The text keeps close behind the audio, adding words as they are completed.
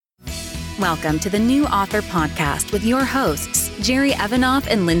Welcome to the New Author Podcast with your hosts, Jerry Evanoff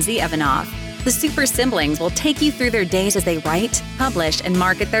and Lindsay Evanoff. The super siblings will take you through their days as they write, publish, and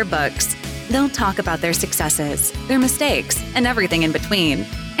market their books. They'll talk about their successes, their mistakes, and everything in between.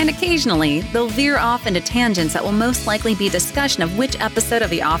 And occasionally, they'll veer off into tangents that will most likely be discussion of which episode of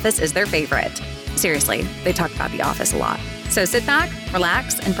The Office is their favorite. Seriously, they talk about The Office a lot. So sit back,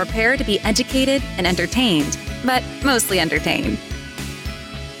 relax, and prepare to be educated and entertained, but mostly entertained.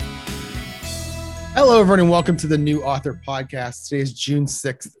 Hello, everyone, and welcome to the New Author Podcast. Today is June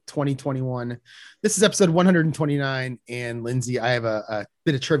 6th, 2021. This is episode 129, and Lindsay, I have a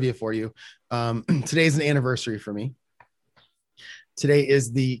bit of trivia for you. Today is an anniversary for me. Today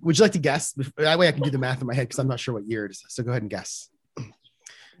is would you like to guess? That way I can do the math in my head because I'm not sure what year it is. So go ahead and guess.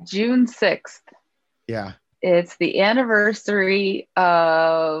 June 6th. Yeah. It's the anniversary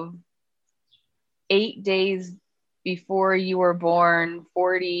of 8 days before you were born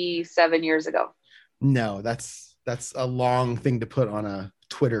 47 years ago. No, that's a long thing to put on a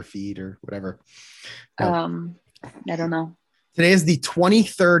Twitter feed or whatever. No. I don't know. Today is the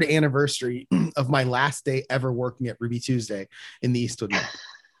 23rd anniversary of my last day ever working at Ruby Tuesday in the Eastwood Mall.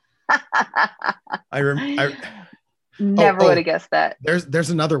 I never would have guessed that. There's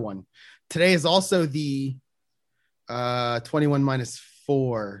another one. Today is also the 21 minus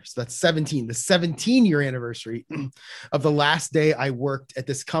 4, so that's 17. The 17-year anniversary of the last day I worked at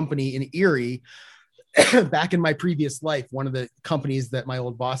this company in Erie. Back in my previous life, one of the companies that my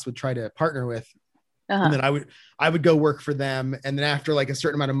old boss would try to partner with. And then I would go work for them. And then after like a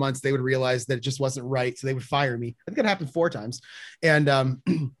certain amount of months, they would realize that it just wasn't right. So they would fire me. I think it happened 4 times. And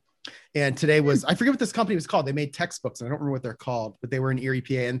today was, I forget what this company was called. They made textbooks and I don't remember what they're called, but they were in Erie,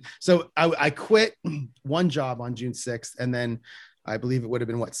 PA. And so I quit one job on June 6th. And then I believe it would have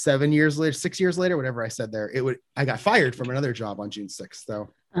been 6 years later, whatever I said there, I got fired from another job on June 6th. So,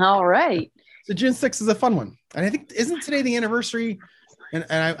 all right. So June 6th is a fun one. And I think, isn't today the anniversary? And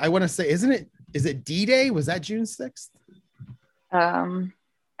I want to say, is it D-Day? Was that June 6th? I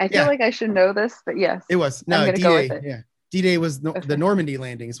feel like I should know this, but yes. It was. No, I'm D-Day. go with it. Yeah. D-Day was Okay. The Normandy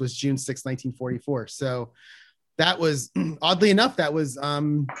landings was June 6th, 1944. So that was, oddly enough, that was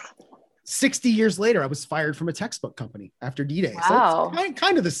 60 years later, I was fired from a textbook company after D-Day. Wow. So it's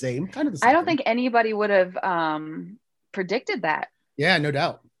kind of the same. I don't think anybody would have predicted that. Yeah, no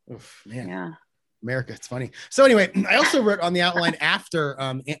doubt. Oof, man. Yeah. America, it's funny. So anyway, I also wrote on the outline after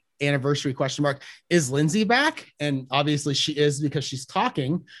anniversary ? Is Lindsay back? And obviously she is because she's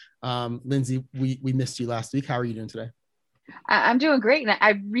talking. Lindsay, we missed you last week. How are you doing today? I'm doing great. And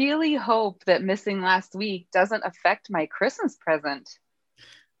I really hope that missing last week doesn't affect my Christmas present.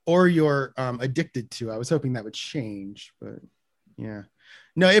 Or you're addicted to. I was hoping that would change, but yeah.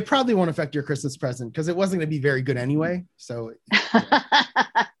 No, it probably won't affect your Christmas present because it wasn't going to be very good anyway. So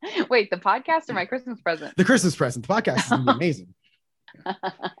wait, the podcast or my Christmas present? The Christmas present. The podcast is going to be amazing. Yeah.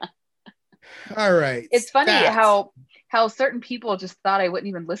 All right. It's funny how certain people just thought I wouldn't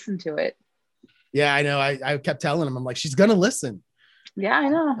even listen to it. Yeah, I know. I kept telling them, I'm like, she's going to listen. Yeah, I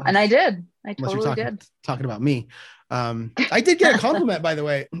know. And I did. I totally did. Talking about me. I did get a compliment, by the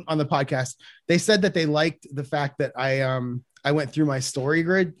way, on the podcast. They said that they liked the fact that I went through my story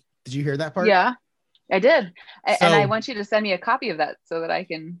grid. Did you hear that part? Yeah, I did. And I want you to send me a copy of that so that I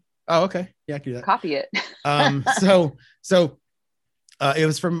can. Oh, okay. Yeah, I can do that. Copy it. So it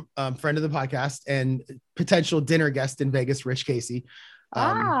was from friend of the podcast and potential dinner guest in Vegas, Rich Casey.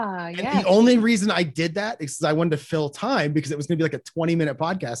 Yeah. The only reason I did that is because I wanted to fill time because it was going to be like a 20-minute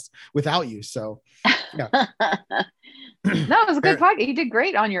podcast without you. So, yeah. No, it was a good podcast. You did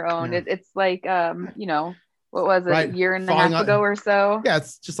great on your own. Yeah. It's like, what was it, right. A year and a half ago or so? Yeah,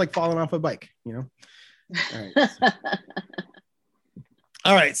 it's just like falling off a bike, All right.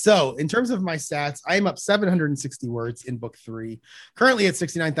 All right. So in terms of my stats, I am up 760 words in book 3, currently at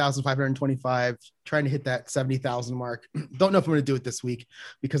 69,525, trying to hit that 70,000 mark. Don't know if I'm going to do it this week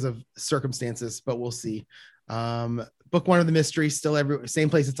because of circumstances, but we'll see. Book 1 of the mystery, still same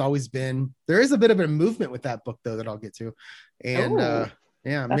place it's always been. There is a bit of a movement with that book though, that I'll get to. And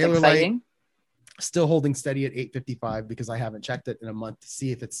yeah, that's Mailer exciting. Lite still holding steady at 855 because I haven't checked it in a month to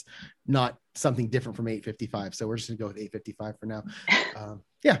see if it's not something different from 855. So we're just gonna go with 855 for now.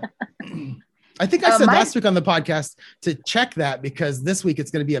 Yeah. I think I said last week on the podcast to check that because this week it's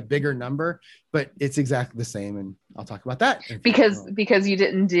going to be a bigger number, but it's exactly the same. And I'll talk about that. Because you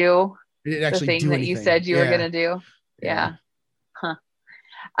didn't do the thing that you said you were going to do. Yeah. Huh.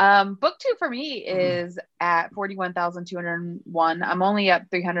 Book 2 for me is at 41,201. I'm only at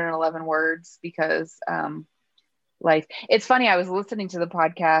 311 words because life. It's funny. I was listening to the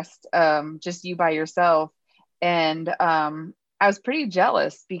podcast, just you by yourself. And I was pretty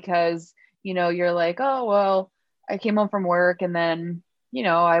jealous because you're like, oh, well, I came home from work and then,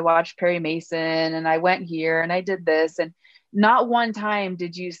 I watched Perry Mason and I went here and I did this. And not one time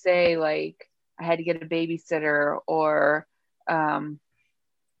did you say like, I had to get a babysitter or,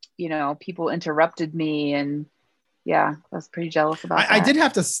 people interrupted me. And yeah, I was pretty jealous about that. I did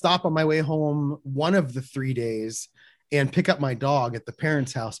have to stop on my way home one of the 3 days and pick up my dog at the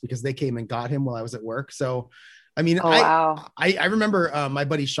parents' house because they came and got him while I was at work. So, I mean, wow. I remember my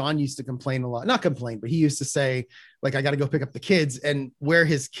buddy Sean used to complain a lot, not complain, but he used to say like, I got to go pick up the kids, and where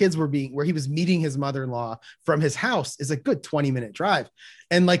his kids were where he was meeting his mother-in-law from his house is a good 20-minute drive.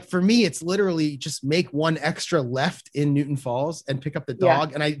 And like, for me, it's literally just make one extra left in Newton Falls and pick up the dog.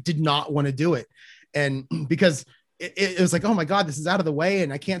 Yeah. And I did not want to do it. And because it was like, oh my God, this is out of the way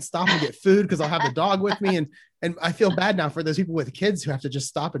and I can't stop and get food because I'll have the dog with me. And I feel bad now for those people with kids who have to just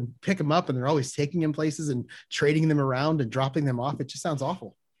stop and pick them up, and they're always taking them places and trading them around and dropping them off. It just sounds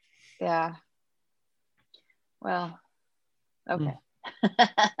awful. Yeah. Well, okay.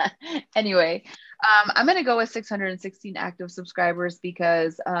 Anyway, I'm going to go with 616 active subscribers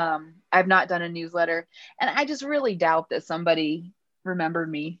because I've not done a newsletter, and I just really doubt that somebody remembered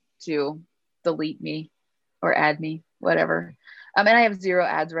me to delete me or add me, whatever. And I have 0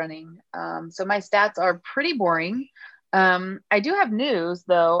 ads running. So my stats are pretty boring. I do have news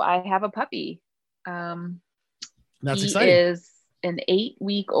though. I have a puppy. That's he exciting. Is an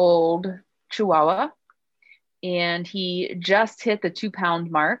 8-week-old Chihuahua, and he just hit the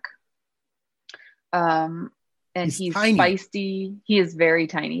 2-pound mark. And he's tiny. Feisty. He is very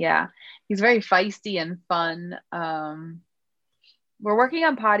tiny. Yeah. He's very feisty and fun. We're working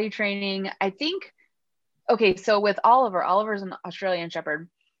on potty training. I think, okay, so with Oliver's an Australian Shepherd,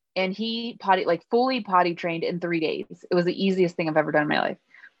 and he fully potty trained in 3 days. It was the easiest thing I've ever done in my life.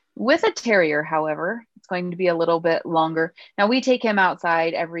 With a terrier, however, it's going to be a little bit longer. Now we take him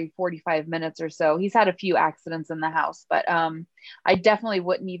outside every 45 minutes or so. He's had a few accidents in the house, but I definitely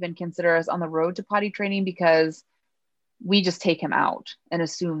wouldn't even consider us on the road to potty training because we just take him out and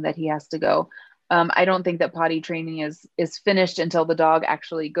assume that he has to go. I don't think that potty training is finished until the dog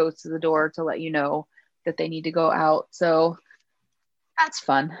actually goes to the door to let you know that they need to go out. So that's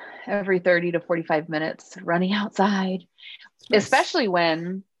fun. Every 30 to 45 minutes running outside, nice. Especially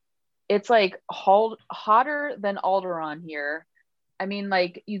when it's like hotter than Alderaan here. I mean,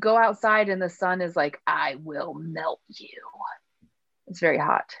 like you go outside and the sun is like, I will melt you. It's very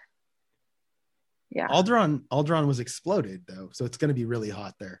hot. Yeah. Alderaan was exploded though. So it's going to be really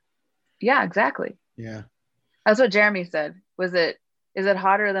hot there. Yeah, exactly. Yeah. That's what Jeremy said. Is it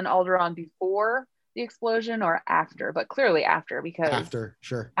hotter than Alderaan before the explosion or after? But clearly after, because after,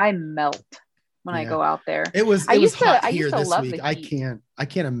 sure. I melt when I go out there. It was hot here this week. I can't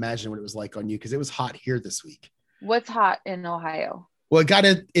imagine what it was like on you because it was hot here this week. What's hot in Ohio? Well, it got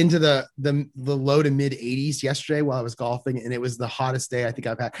into the low to mid 80s yesterday while I was golfing, and it was the hottest day I think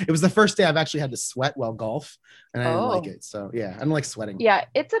I've had. It was the first day I've actually had to sweat while golf, and I didn't like it. So yeah, I don't like sweating. Yeah,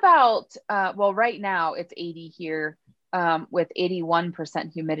 it's about right now it's 80 here with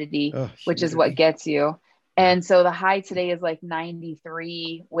 81% humidity, which is what gets you. And so the high today is like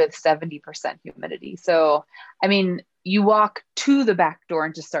 93 with 70% humidity. So, I mean, you walk to the back door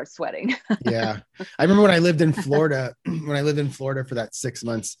and just start sweating. Yeah. I remember when I lived in Florida, for that 6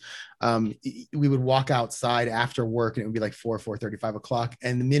 months, we would walk outside after work and it would be like 4:35 o'clock.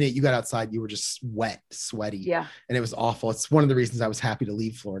 And the minute you got outside, you were just sweaty. Yeah. And it was awful. It's one of the reasons I was happy to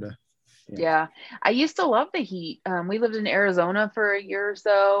leave Florida. Yeah. I used to love the heat. We lived in Arizona for a year or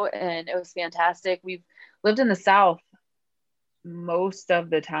so, and it was fantastic. We've lived in the South most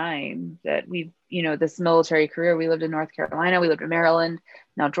of the time that we've, this military career. We lived in North Carolina, we lived in Maryland,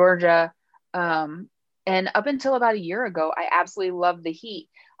 now Georgia. And up until about a year ago, I absolutely loved the heat.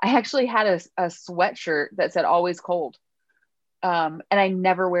 I actually had a sweatshirt that said always cold. And I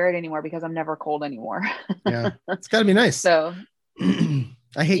never wear it anymore because I'm never cold anymore. Yeah. It's gotta be nice. So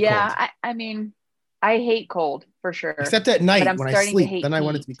I hate cold. I mean, I hate cold for sure. Except at night when I sleep, then I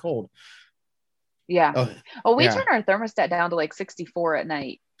want it to be cold. Yeah. Well, we turn our thermostat down to like 64 at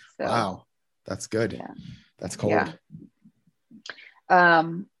night. So. Wow. That's good. Yeah. That's cold. Yeah.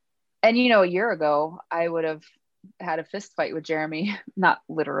 And a year ago, I would have had a fist fight with Jeremy, not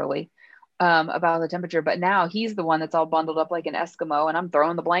literally, about the temperature, but now he's the one that's all bundled up like an Eskimo and I'm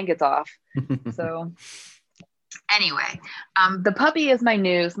throwing the blankets off. So anyway, the puppy is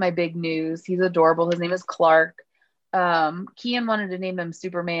my big news. He's adorable. His name is Clark. Kian wanted to name him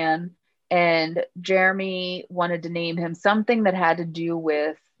Superman, and Jeremy wanted to name him something that had to do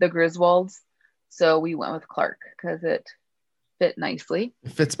with the Griswolds. So we went with Clark because it fit nicely.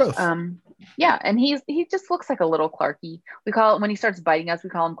 It fits both. Yeah, and he just looks like a little Clarky. We call it, when he starts biting us,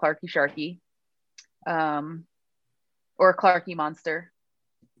 we call him Clarky Sharky, or Clarky Monster.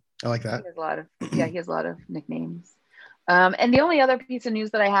 I like that. He has a lot of nicknames. And the only other piece of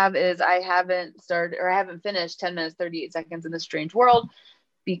news that I have is I haven't finished 10 minutes 38 seconds in this strange world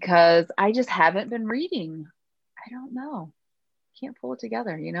because I just haven't been reading. I don't know. Can't pull it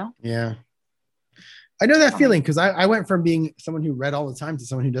together, you know? Yeah. I know that feeling because I went from being someone who read all the time to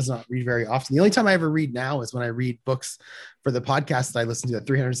someone who does not read very often. The only time I ever read now is when I read books for the podcast that I listen to at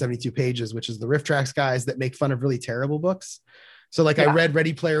 372 pages, which is the Riff Tracks guys that make fun of really terrible books. So like I read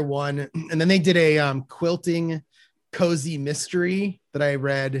Ready Player One, and then they did a quilting cozy mystery that I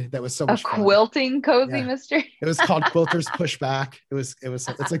read that was so much fun. Quilting cozy mystery. It was called Quilter's Pushback.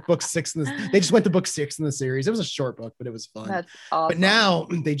 It's like book 6 in this. They just went to book 6 in the series. It was a short book, but it was fun. That's awesome. But now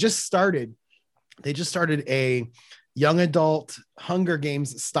they just started a young adult Hunger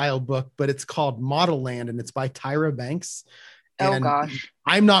Games style book, but it's called Model Land and it's by Tyra Banks. And gosh.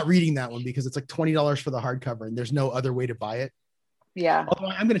 I'm not reading that one because it's like $20 for the hardcover and there's no other way to buy it. Yeah.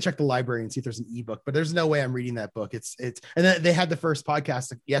 Although I'm going to check the library and see if there's an ebook, but there's no way I'm reading that book. And then they had the first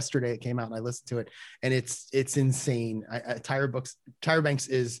podcast yesterday. It came out and I listened to it and it's insane. Tyra Banks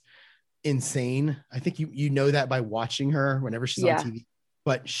is insane. I think you know that by watching her whenever she's on TV,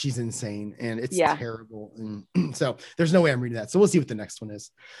 but she's insane and it's terrible. And so there's no way I'm reading that. So we'll see what the next one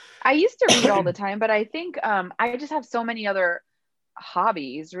is. I used to read all the time, but I think I just have so many other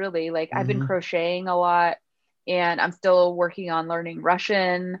hobbies really. Like I've been crocheting a lot. And I'm still working on learning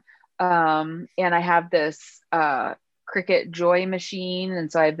Russian. And I have this Cricut Joy machine.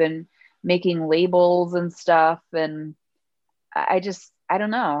 And so I've been making labels and stuff. And I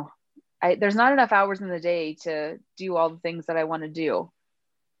don't know. There's not enough hours in the day to do all the things that I want to do.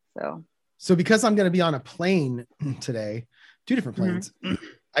 So because I'm going to be on a plane today, 2 different planes,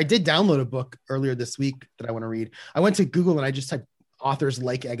 I did download a book earlier this week that I want to read. I went to Google and I just typed authors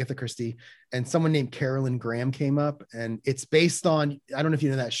like Agatha Christie and someone named Carolyn Graham came up and it's based on, I don't know if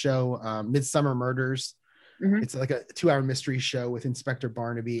you know that show, Midsummer Murders. It's like a 2-hour mystery show with Inspector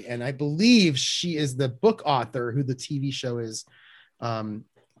Barnaby. And I believe she is the book author who the TV show is,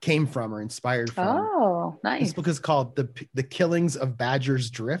 came from or inspired from. Oh, nice. This book is called The Killings of Badger's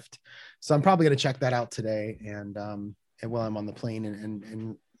Drift. So I'm probably going to check that out today. And while I'm on the plane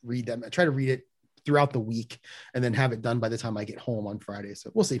and read them, I try to read it throughout the week and then have it done by the time I get home on Friday. So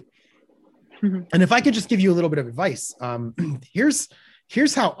we'll see. And if I could just give you a little bit of advice, here's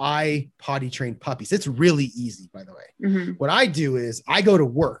how I potty train puppies. It's really easy, by the way. What I do is I go to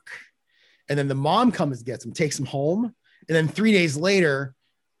work and then the mom comes and gets him, takes him home. And then 3 days later,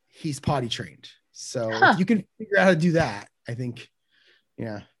 he's potty trained. So if you can figure out how to do that, I think,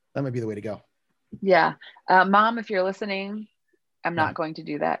 that might be the way to go. Yeah. Mom, if you're listening, I'm not going to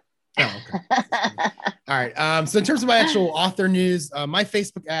do that. Oh, okay. All right. So in terms of my actual author news, my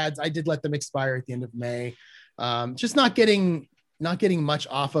Facebook ads, I did let them expire at the end of May. Just not getting much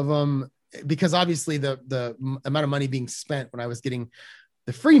off of them because obviously the amount of money being spent when I was getting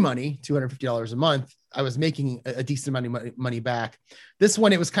the free money, $250 a month, I was making a decent amount of money back. This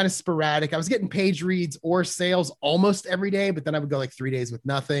one, it was kind of sporadic. I was getting page reads or sales almost every day, but then I would go like 3 days with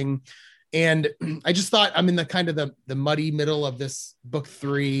nothing. And I just thought I'm in the kind of the muddy middle of this book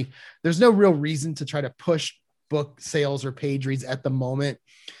 3. There's no real reason to try to push book sales or page reads at the moment.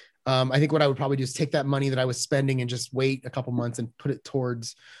 I think what I would probably do is take that money that I was spending and just wait a couple months and put it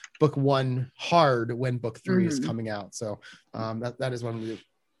towards book 1 hard when book 3 is coming out. So that is one we do.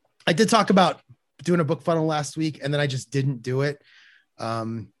 I did talk about doing a book funnel last week and then I just didn't do it.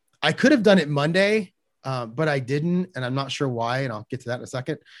 I could have done it Monday, but I didn't, and I'm not sure why, and I'll get to that in a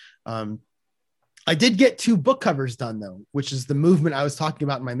second. I did get 2 book covers done though, which is the movement I was talking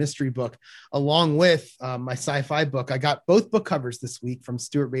about in my mystery book, along with my sci-fi book. I got both book covers this week from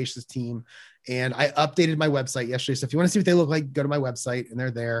Stuart Bache's team, and I updated my website yesterday. So if you want to see what they look like, go to my website and they're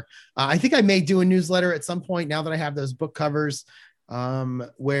there. I think I may do a newsletter at some point now that I have those book covers,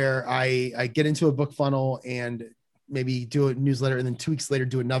 where I get into a book funnel and maybe do a newsletter and then 2 weeks later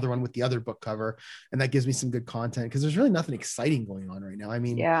do another one with the other book cover. And that gives me some good content because there's really nothing exciting going on right now. I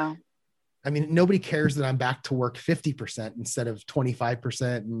mean, nobody cares that I'm back to work 50% instead of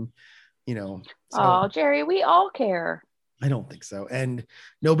 25%. And, so, oh, Jerry, we all care. I don't think so. And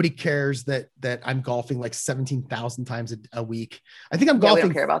nobody cares that I'm golfing like 17,000 times a week. I think I'm golfing. We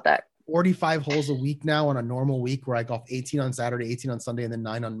don't care about that. 45 holes a week now on a normal week where I golf 18 on Saturday, 18 on Sunday, and then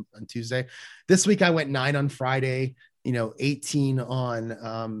 9 on Tuesday. This week I went 9 on Friday, 18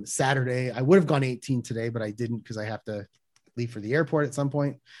 on Saturday. I would have gone 18 today, but I didn't because I have to leave for the airport at some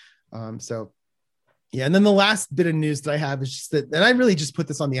point. So Yeah, and then the last bit of news that I have is just that, and I really just put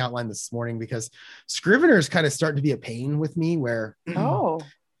this on the outline this morning because Scrivener is kind of starting to be a pain with me where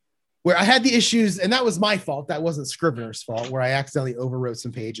I had the issues, and that was my fault. That wasn't Scrivener's fault, where I accidentally overwrote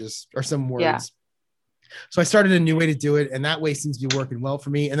some pages or some words. Yeah. So I started a new way to do it, and that way seems to be working well for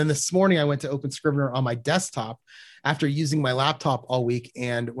me. And then this morning I went to open Scrivener on my desktop after using my laptop all week.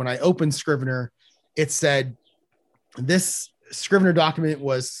 And when I opened Scrivener, it said this Scrivener document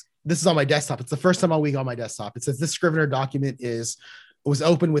this is on my desktop. It's the first time all week on my desktop. It says this Scrivener document was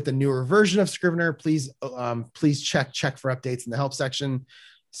open with the newer version of Scrivener. Please check for updates in the help section.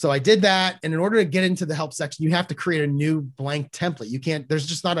 So I did that. And in order to get into the help section, you have to create a new blank template. You can't, there's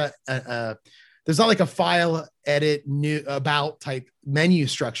just not there's not like a file, edit, new about type menu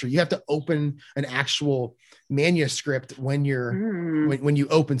structure. You have to open an actual manuscript when when you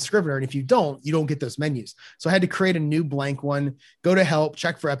open Scrivener. And if you don't get those menus. So I had to create a new blank one, go to help,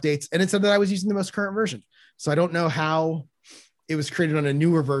 check for updates. And it said that I was using the most current version. So I don't know how it was created on a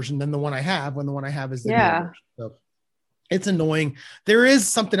newer version than the one I have, when the one I have is the newer version. So it's annoying. There is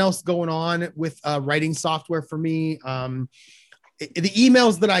something else going on with writing software for me. The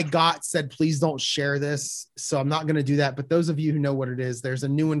emails that I got said, please don't share this. So I'm not going to do that. But those of you who know what it is, there's a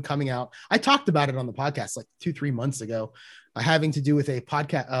new one coming out. I talked about it on the podcast like 2-3 months ago, having to do with a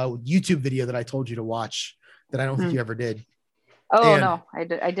podcast, YouTube video that I told you to watch that I don't think you ever did. Oh, no, I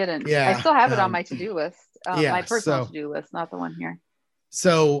didn't. Yeah, I still have it on my to-do list. My personal to-do list, not the one here.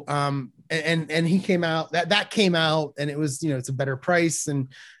 So, and he came out, that came out, and it was, it's a better price. And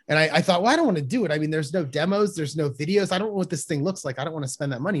I thought, well, I don't want to do it. I mean, there's no demos, there's no videos. I don't know what this thing looks like. I don't want to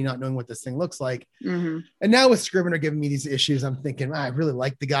spend that money not knowing what this thing looks like. Mm-hmm. And now with Scrivener giving me these issues, I'm thinking, I really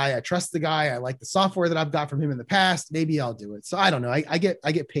like the guy. I trust the guy. I like the software that I've got from him in the past. Maybe I'll do it. So I don't know. I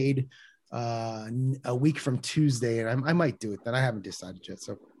get paid a week from Tuesday, and I might do it. Then I haven't decided yet.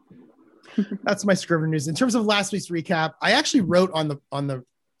 So that's my Scrivener news. In terms of last week's recap, I actually wrote on the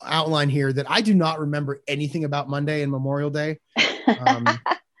outline here that I do not remember anything about Monday and Memorial Day.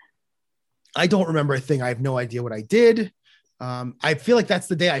 I don't remember a thing. I have no idea what I did. I feel like that's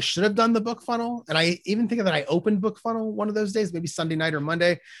the day I should have done the book funnel. And I even think that I opened book funnel one of those days, maybe Sunday night or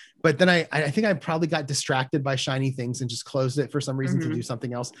Monday. But then I think I probably got distracted by shiny things and just closed it for some reason to do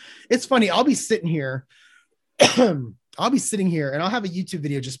something else. It's funny. I'll be sitting here and I'll have a YouTube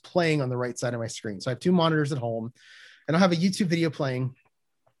video just playing on the right side of my screen. So I have 2 monitors at home, and I'll have a YouTube video playing.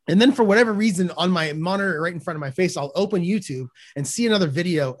 And then for whatever reason on my monitor right in front of my face, I'll open YouTube and see another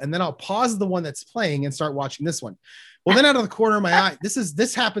video. And then I'll pause the one that's playing and start watching this one. Well, then out of the corner of my eye,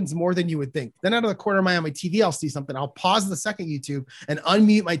 this happens more than you would think. Then out of the corner of my eye on my TV, I'll see something. I'll pause the second YouTube and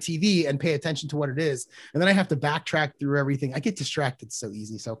unmute my TV and pay attention to what it is. And then I have to backtrack through everything. I get distracted so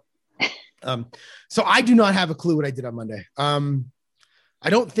easy. So I do not have a clue what I did on Monday. I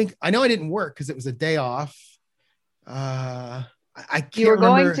know I didn't work because it was a day off. I can't. You were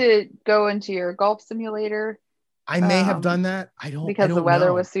going to go into your golf simulator. I may have done that. I don't the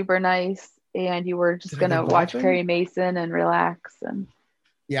weather was super nice, and you were just going to watch Perry Mason and relax. And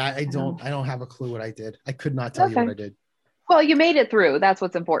yeah, I don't have a clue what I did. I could not tell you what I did. Well, you made it through. That's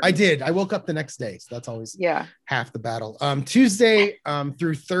what's important. I did. I woke up the next day, so that's always half the battle. Tuesday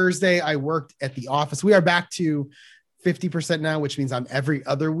through Thursday, I worked at the office. We are back to 50% now, which means I'm every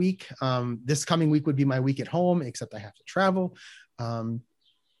other week. This coming week would be my week at home, except I have to travel.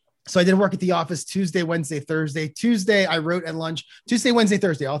 So I did work at the office Tuesday, Wednesday, Thursday. Tuesday, I wrote at lunch. Tuesday, Wednesday,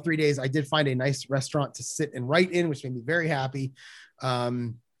 Thursday, all 3 days. I did find a nice restaurant to sit and write in, which made me very happy.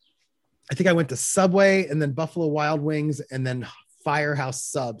 I think I went to Subway and then Buffalo Wild Wings and then Firehouse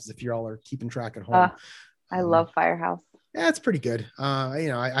Subs, if you all are keeping track at home. I love Firehouse. Yeah, it's pretty good.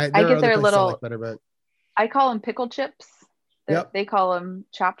 I get their little, like better, but I call them pickle chips. Yep. They call them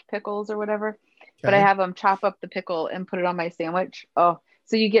chopped pickles or whatever. Okay. But I have them chop up the pickle and put it on my sandwich. Oh,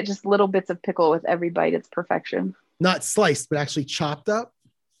 so you get just little bits of pickle with every bite. It's perfection. Not sliced, but actually chopped up.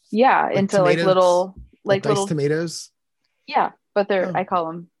 Yeah, like into tomatoes, like little, like little tomatoes. Yeah, but they're I call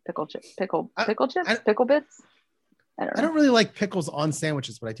them pickle chips, pickle bits. I don't really like pickles on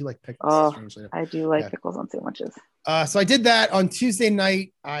sandwiches, but I do like pickles. Oh, I do like pickles on sandwiches. So I did that on Tuesday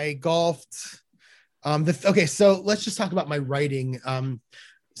night. I golfed. Okay, so let's just talk about my writing.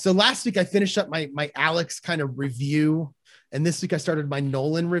 So last week I finished up my Alex kind of review, and this week I started my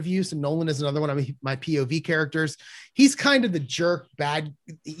Nolan review. So Nolan is another one of my POV characters. He's kind of the jerk bad.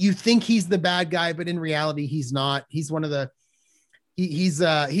 You think he's the bad guy, but in reality he's not. He's one of the he's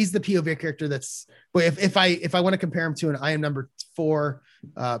the POV character that's. But if I want to compare him to an I Am Number 4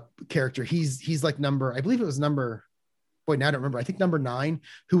 character, he's like I believe it was number boy, now I don't remember. I think number 9,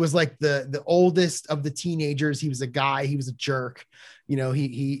 who was like the oldest of the teenagers. He was a guy. He was a jerk. He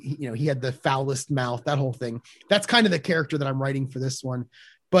had the foulest mouth, that whole thing. That's kind of the character that I'm writing for this one.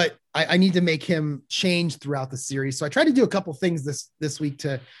 But I need to make him change throughout the series. So I tried to do a couple things this week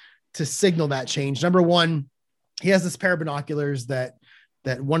to signal that change. Number 1, he has this pair of binoculars that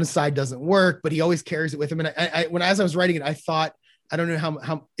one side doesn't work, but he always carries it with him. And as I was writing it, I thought, I don't know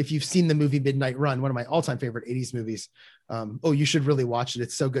how if you've seen the movie Midnight Run, one of my all-time favorite 80s movies. You should really watch it.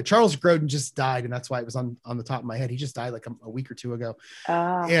 It's so good. Charles Grodin just died, and that's why it was on the top of my head. He just died like a week or 2 ago.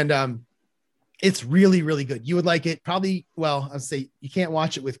 And it's really, really good. You would like it. Probably, well, I'd say you can't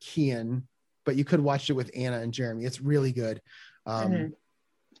watch it with Kian, but you could watch it with Anna and Jeremy. It's really good.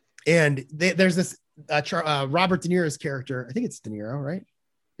 And there's this Robert De Niro's character. I think it's De Niro, right?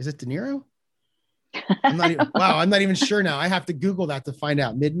 Is it De Niro? I'm not even sure now. I have to Google that to find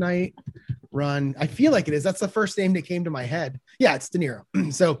out. Midnight Run. I feel like it is. That's the first name that came to my head. Yeah, it's De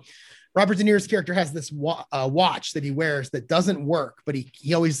Niro. So Robert De Niro's character has this watch that he wears that doesn't work, but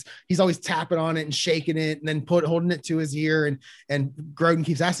he's always tapping on it and shaking it and then holding it to his ear. And Grodin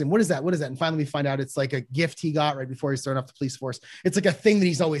keeps asking, what is that? What is that? And finally we find out it's like a gift he got right before he's thrown off the police force. It's like a thing that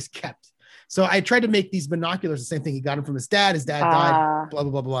he's always kept. So I tried to make these binoculars the same thing. He got them from his dad. His dad died, blah,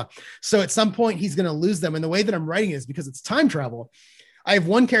 blah, blah, blah. So at some point he's going to lose them. And the way that I'm writing is because it's time travel. I have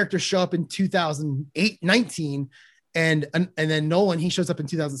one character show up in 2019 and then Nolan, he shows up in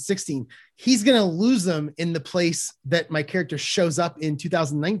 2016. He's going to lose them in the place that my character shows up in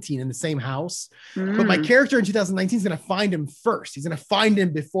 2019 in the same house. But my character in 2019 is going to find him first. He's going to find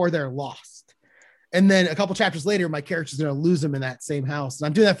him before they're lost. And then a couple chapters later, my character's going to lose him in that same house. And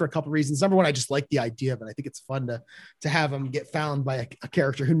I'm doing that for a couple of reasons. Number 1, I just like the idea of it. I think it's fun to have them get found by a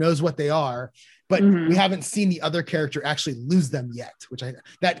character who knows what they are, but we haven't seen the other character actually lose them yet,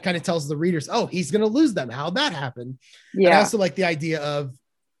 that kind of tells the readers, oh, he's going to lose them. How'd that happen? Yeah. And I also like the idea of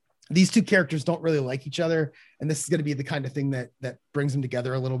these two characters don't really like each other. And this is going to be the kind of thing that brings them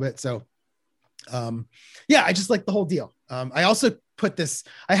together a little bit. So I just like the whole deal. I also put this,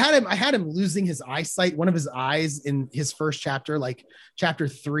 I had him losing his eyesight, one of his eyes in his first chapter, like chapter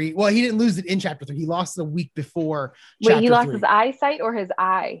 3. Well, he didn't lose it in chapter 3. He lost it a week before. Wait, he lost his eyesight or his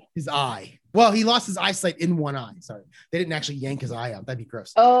eye? His eye. Well, he lost his eyesight in one eye. Sorry. They didn't actually yank his eye out. That'd be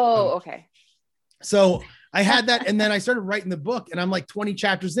gross. Oh, okay. So I had that. And then I started writing the book and I'm like 20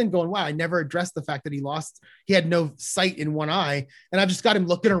 chapters in going, wow, I never addressed the fact that he had no sight in one eye. And I've just got him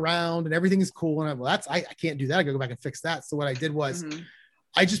looking around and everything is cool. And I can't do that. I gotta go back and fix that. So what I did was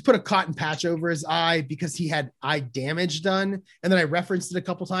I just put a cotton patch over his eye because he had eye damage done. And then I referenced it a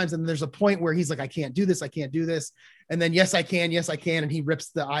couple times. And there's a point where he's like, I can't do this. I can't do this. And then, yes, I can. Yes, I can. And he rips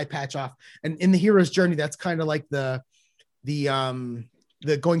the eye patch off. And in the hero's journey, that's kind of like the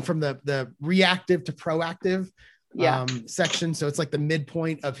going from the reactive to proactive section. So it's like the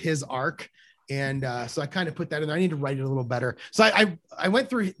midpoint of his arc. And so I kind of put that in there. I need to write it a little better. So I went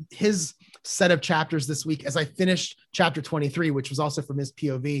through his set of chapters this week as I finished chapter 23, which was also from his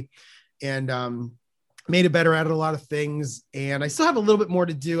POV, and made it better, added a lot of things. And I still have a little bit more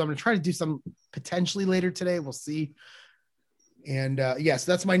to do. I'm going to try to do some potentially later today. We'll see. And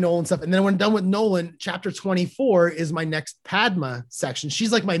so that's my Nolan stuff. And then when I'm done with Nolan, chapter 24 is my next Padma section.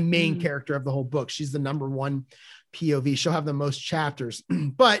 She's like my main character of the whole book. She's the number 1 POV. She'll have the most chapters,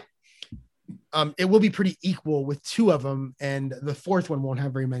 but it will be pretty equal with 2 of them. And the 4th one won't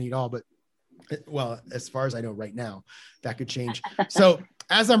have very many at all, but well, as far as I know right now, that could change. So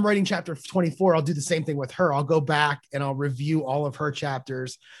as I'm writing chapter 24, I'll do the same thing with her. I'll go back and I'll review all of her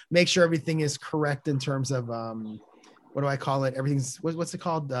chapters, make sure everything is correct in terms of, what do I call it? Everything's what's it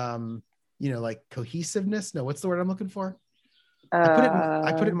called? Like cohesiveness. No, what's the word I'm looking for?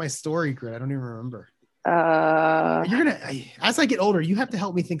 I put it in my story grid. I don't even remember. As I get older, you have to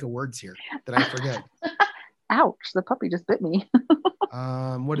help me think of words here that I forget. Ouch, the puppy just bit me.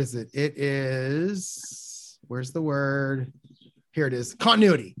 What is it? It is, where's the word? Here it is.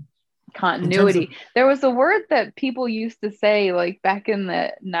 Continuity. There was a word that people used to say like back in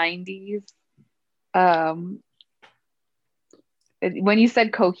the 90s. When you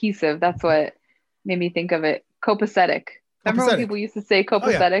said cohesive, that's what made me think of it. Copacetic. Remember when people used to say copacetic? Oh,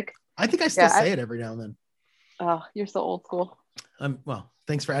 yeah. I think I still say it every now and then. Oh, you're so old school. Well,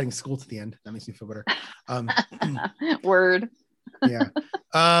 thanks for adding school to the end. That makes me feel better. Word. Yeah.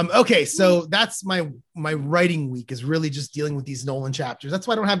 Okay. So that's my writing week, is really just dealing with these Nolan chapters. That's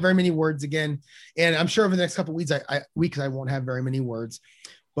why I don't have very many words again. And I'm sure over the next couple of weeks, I won't have very many words,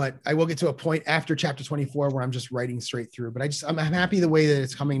 but I will get to a point after chapter 24 where I'm just writing straight through. But I'm happy the way that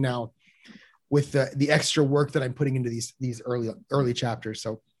it's coming now with the extra work that I'm putting into these early chapters.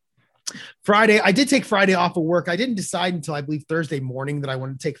 So Friday, I did take Friday off of work. I didn't decide until I believe Thursday morning that I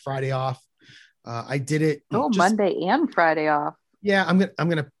wanted to take Friday off. I did it. Monday and Friday off. Yeah, I'm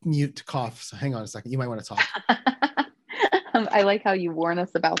gonna mute to cough. So hang on a second. You might want to talk. I like how you warn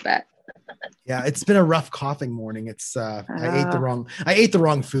us about that. Yeah, it's been a rough coughing morning. It's I ate the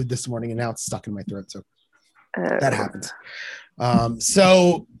wrong food this morning and now it's stuck in my throat. So that happens.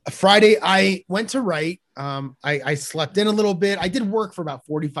 So Friday I went to write. I slept in a little bit. I did work for about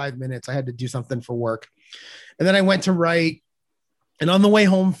 45 minutes. I had to do something for work. And then I went to write. And on the way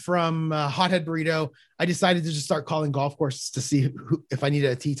home from Hothead Burrito, I decided to just start calling golf courses to see if I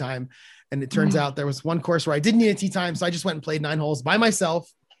needed a tee time. And it turns out there was one course where I didn't need a tee time. So I just went and played 9 holes by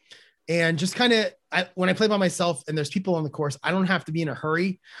myself. And just kind of, when I play by myself and there's people on the course, I don't have to be in a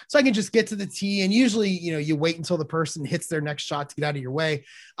hurry. So I can just get to the tee. And usually, you wait until the person hits their next shot to get out of your way.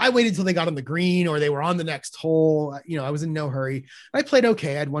 I waited until they got on the green or they were on the next hole. I was in no hurry. I played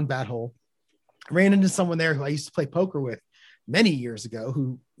okay. I had one bad hole. I ran into someone there who I used to play poker with many years ago,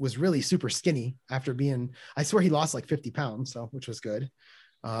 who was really super skinny after I swear he lost like 50 pounds. So, which was good.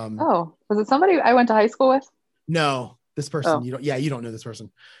 Was it somebody I went to high school with? No, this person, you don't know this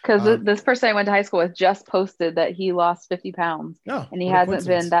person. Because this person I went to high school with just posted that he lost 50 pounds and he hasn't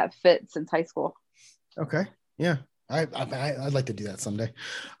been that fit since high school. Okay. Yeah. I'd like to do that someday.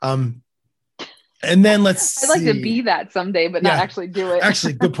 And then I'd like to be that someday, but not actually do it.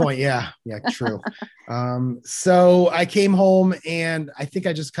 Actually, good point. Yeah. Yeah. True. So I came home and I think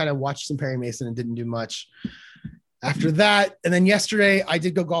I just kind of watched some Perry Mason and didn't do much after that. And then yesterday I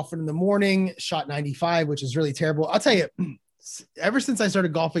did go golfing in the morning, shot 95, which is really terrible. I'll tell you, ever since I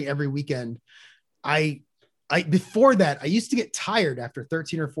started golfing every weekend, before that, I used to get tired after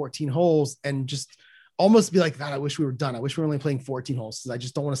 13 or 14 holes and just almost be like, God, I wish we were done. I wish we were only playing 14 holes because I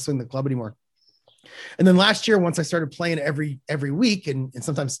just don't want to swing the club anymore. And then last year, once I started playing every week and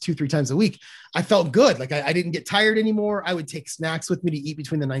sometimes 2-3 times a week, I felt good. Like I didn't get tired anymore. I would take snacks with me to eat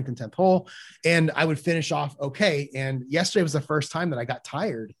between the 9th and 10th hole and I would finish off okay. And yesterday was the first time that I got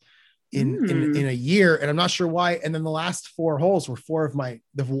tired in a year. And I'm not sure why. And then the last 4 holes were 4 of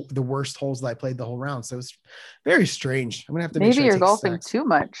the worst holes that I played the whole round. So it was very strange. I'm going to have to make sure you're golfing too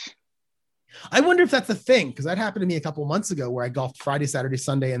much. I wonder if that's a thing, because that happened to me a couple of months ago where I golfed Friday, Saturday,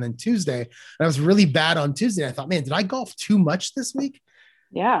 Sunday, and then Tuesday. And I was really bad on Tuesday. I thought, man, did I golf too much this week?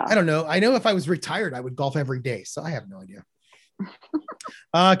 Yeah. I don't know. I know if I was retired, I would golf every day. So I have no idea.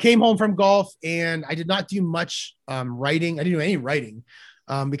 Came home from golf and I did not do much writing. I didn't do any writing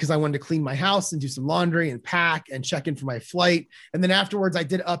because I wanted to clean my house and do some laundry and pack and check in for my flight. And then afterwards, I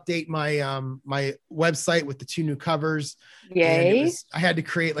did update my my website with the 2 new covers. Yay. I had to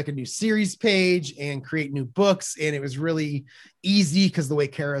create like a new series page and create new books. And it was really easy because the way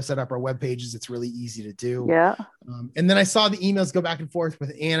Kara set up our web pages, it's really easy to do. Yeah. And then I saw the emails go back and forth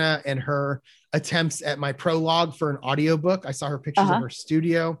with Anna and her attempts at my prologue for an audiobook. I saw her pictures of her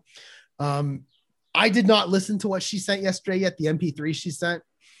studio. I did not listen to what she sent yesterday yet, the MP3 she sent.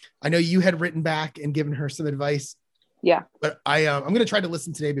 I know you had written back and given her some advice. Yeah. But I'm going to try to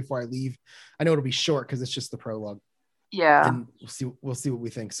listen today before I leave. I know it'll be short because it's just the prologue. Yeah. And we'll see what we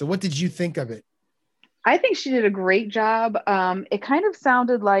think. So what did you think of it? I think she did a great job. It kind of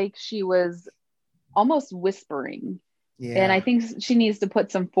sounded like she was almost whispering. Yeah. And I think she needs to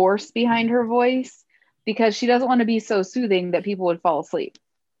put some force behind her voice because she doesn't want to be so soothing that people would fall asleep.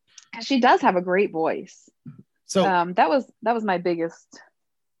 Because she does have a great voice. So that was my biggest.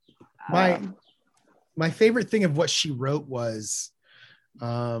 My favorite thing of what she wrote was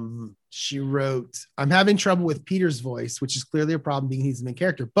she wrote, I'm having trouble with Peter's voice, which is clearly a problem being he's the main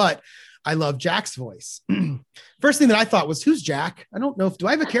character, but I love Jack's voice. First thing that I thought was, who's Jack? I don't know do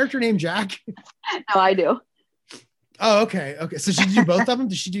I have a character named Jack? No, I do. Oh, okay. So she do both of them?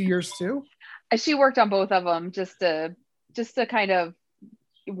 Did she do yours too? She worked on both of them just to kind of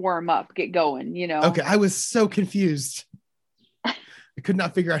warm up, get going, Okay. I was so confused. I could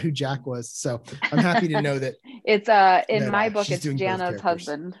not figure out who Jack was. So I'm happy to know that it's in my book, it's Jana's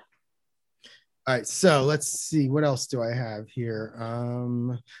husband. All right. So let's see. What else do I have here?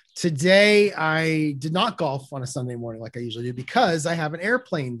 Today I did not golf on a Sunday morning like I usually do because I have an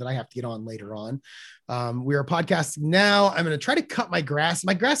airplane that I have to get on later on. We are podcasting now. I'm going to try to cut my grass.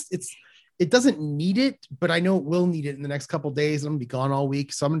 My grass, it doesn't need it, but I know it will need it in the next couple of days. I'm gonna be gone all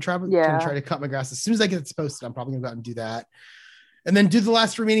week. So I'm gonna try to cut my grass. As soon as I get it posted, I'm probably gonna go out and do that. And then do the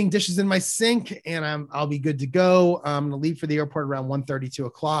last remaining dishes in my sink and I'll be good to go. I'm gonna leave for the airport around 1:30, 2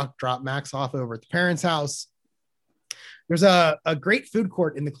 o'clock, drop Max off over at the parents' house. There's a great food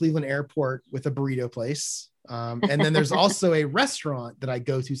court in the Cleveland airport with a burrito place. And then there's also a restaurant that I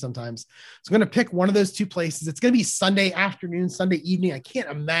go to sometimes. So I'm going to pick one of those two places. It's going to be Sunday afternoon, Sunday evening. I can't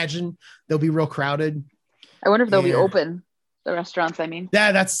imagine they'll be real crowded. I wonder if they'll be open, the restaurants, I mean.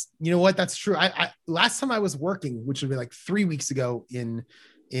 Yeah, that's, you know what, that's true. I last time I was working, which would be like 3 weeks ago in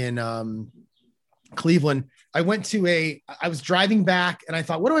Cleveland, I was driving back and I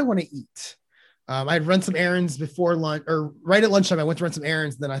thought, what do I want to eat? I had run some errands before lunch, or right at lunchtime. I went to run some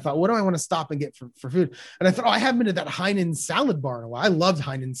errands. And then I thought, what do I want to stop and get for food? And I thought, I haven't been to that Heinen's salad bar in a while. I loved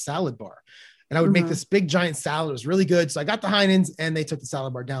Heinen's salad bar. And I would make this big giant salad. It was really good. So I got the Heinen's and they took the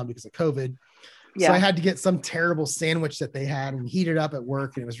salad bar down because of COVID. Yeah. So I had to get some terrible sandwich that they had and heat it up at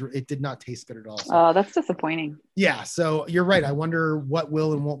work. And it did not taste good at all. So, oh, that's disappointing. Yeah. So you're right. I wonder what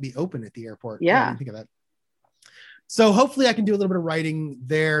will and won't be open at the airport. Yeah. I didn't think of that. So hopefully I can do a little bit of writing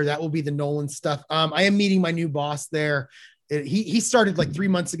there. That will be the Nolan stuff. I am meeting my new boss there. He started like 3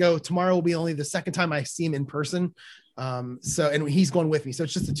 months ago. Tomorrow will be only the second time I see him in person. And he's going with me. So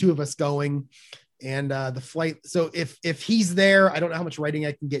it's just the two of us going, and the flight. So if he's there, I don't know how much writing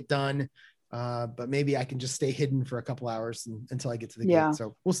I can get done. But maybe I can just stay hidden for a couple hours until I get to the gate.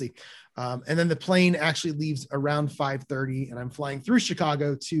 So we'll see. And then the plane actually leaves around 5:30, and I'm flying through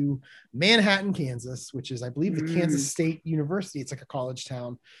Chicago to Manhattan, Kansas, which is, I believe, the Kansas State University. It's like a college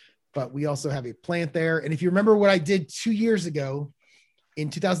town, but we also have a plant there. And if you remember what I did 2 years ago in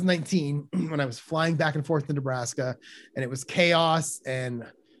 2019, when I was flying back and forth to Nebraska, and it was chaos and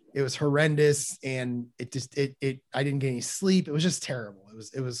it was horrendous, and I didn't get any sleep. It was just terrible.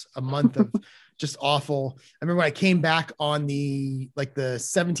 It was a month of just awful. I remember when I came back on the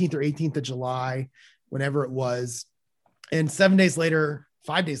 17th or 18th of July, whenever it was. And 5 days later,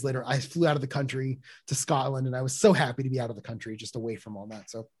 I flew out of the country to Scotland, and I was so happy to be out of the country, just away from all that.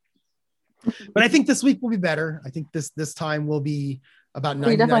 So, but I think this week will be better. I think this time will be about 99%.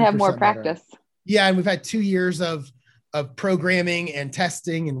 We definitely have more practice. Better. Yeah. And we've had 2 years of programming and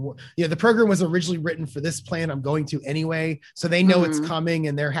testing, and the program was originally written for this plan I'm going to anyway, so they know it's coming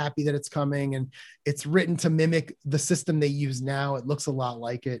and they're happy that it's coming, and it's written to mimic the system they use now. It looks a lot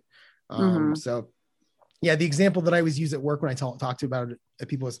like it. So yeah, the example that I always use at work when I talk to about it at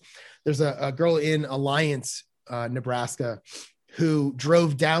people is, there's a girl in Alliance, Nebraska, who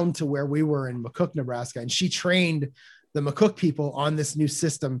drove down to where we were in McCook, Nebraska, and she trained the McCook people on this new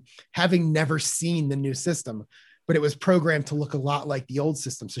system, having never seen the new system. But it was programmed to look a lot like the old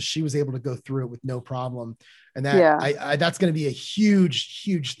system. So she was able to go through it with no problem. And that's going to be a huge,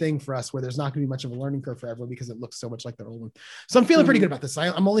 huge thing for us, where there's not going to be much of a learning curve for everyone because it looks so much like the old one. So I'm feeling pretty good about this.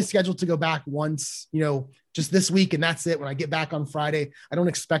 I'm only scheduled to go back once, just this week. And that's it. When I get back on Friday, I don't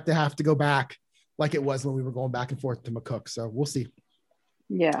expect to have to go back like it was when we were going back and forth to McCook. So we'll see.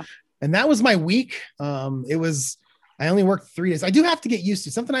 Yeah. And that was my week. I only worked 3 days. I do have to get used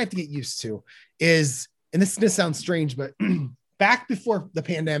to something. I have to get used to is, and this is going to sound strange, but back before the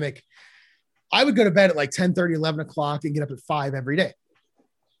pandemic, I would go to bed at like 10:30, 11 o'clock and get up at 5 every day.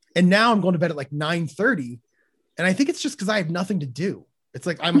 And now I'm going to bed at like 9:30. And I think it's just because I have nothing to do. It's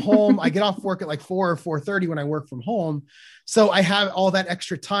like I'm home. I get off work at like 4 or 4:30 when I work from home. So I have all that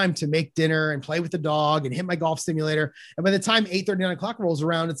extra time to make dinner and play with the dog and hit my golf simulator. And by the time 8:30, 9 o'clock rolls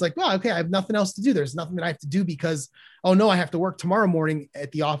around, it's like, well, okay, I have nothing else to do. There's nothing that I have to do because, oh no, I have to work tomorrow morning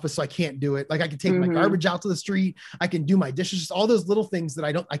at the office. So I can't do it. Like I can take my garbage out to the street. I can do my dishes, just all those little things that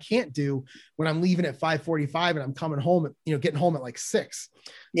I can't do when I'm leaving at 5:45 and I'm coming home at, getting home at like 6.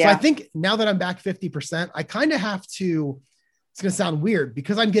 Yeah. So I think now that I'm back 50%, I kind of have to, it's going to sound weird,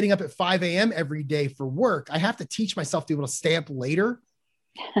 because I'm getting up at 5 a.m. every day for work. I have to teach myself to be able to stay up later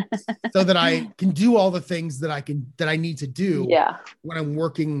so that I can do all the things that I need to do when I'm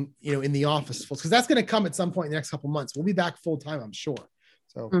working, in the office, because that's going to come at some point in the next couple of months. We'll be back full time, I'm sure.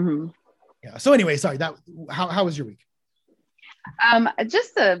 So, yeah. So anyway, sorry, how was your week?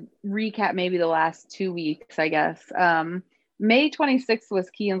 Just to recap, maybe the last 2 weeks, I guess. May 26th was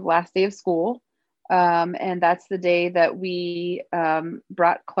Kean's last day of school. And that's the day that we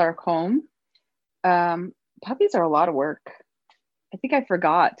brought Clark home. Puppies are a lot of work. I think I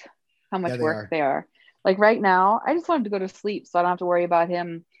forgot how much work they are. Like right now, I just want him to go to sleep so I don't have to worry about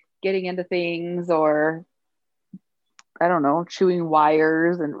him getting into things or, I don't know, chewing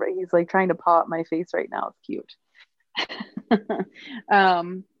wires. And he's like trying to paw at my face right now. It's cute.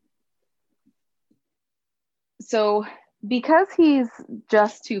 So because he's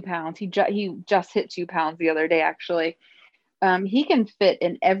just 2 pounds, he just hit 2 pounds the other day, actually. He can fit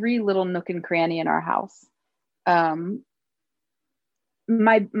in every little nook and cranny in our house.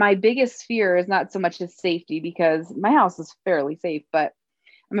 My biggest fear is not so much his safety, because my house is fairly safe, but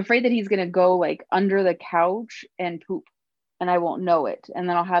I'm afraid that he's going to go like under the couch and poop. and I won't know it. And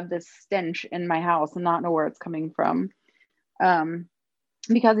then I'll have this stench in my house and not know where it's coming from.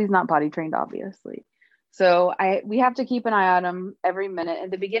 Because he's not potty trained, obviously. So we have to keep an eye on him every minute.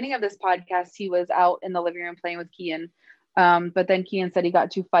 At the beginning of this podcast, he was out in the living room playing with Kian. But then Kian said he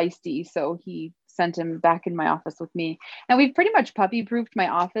got too feisty. So he sent him back in my office with me. And we've pretty much puppy proofed my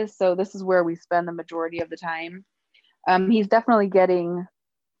office. So this is where we spend the majority of the time. He's definitely getting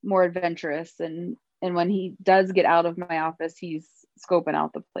more adventurous. And when he does get out of my office, he's scoping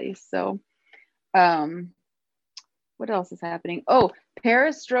out the place. So, what else is happening? Oh,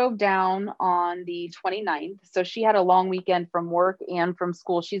 Paris drove down on the 29th. So she had a long weekend from work and from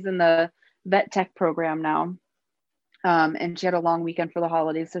school. She's in the vet tech program now. And she had a long weekend for the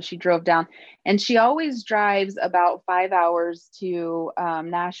holidays. So she drove down, and she always drives about 5 hours to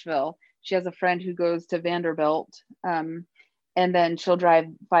Nashville. She has a friend who goes to Vanderbilt. And then she'll drive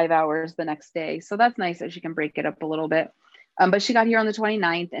 5 hours the next day. So that's nice that she can break it up a little bit. But she got here on the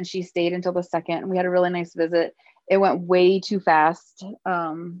 29th and she stayed until the 2nd. We had a really nice visit. It went way too fast,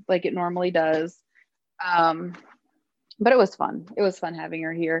 like it normally does. But it was fun. It was fun having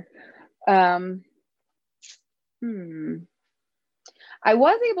her here. I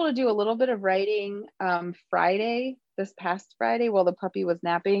was able to do a little bit of writing this past Friday, while the puppy was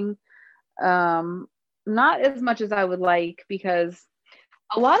napping. Not as much as I would like, because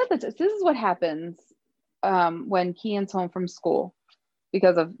a lot of this is what happens when Kian's home from school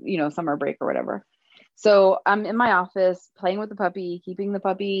because of, summer break or whatever. So I'm in my office playing with the puppy, keeping the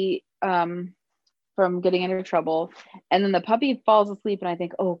puppy from getting into trouble. And then the puppy falls asleep and I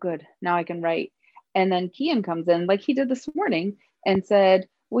think, oh, good, now I can write. And then Kian comes in like he did this morning and said,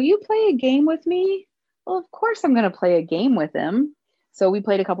 will you play a game with me? Well, of course I'm going to play a game with him. So we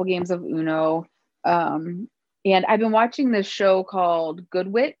played a couple games of Uno. And I've been watching this show called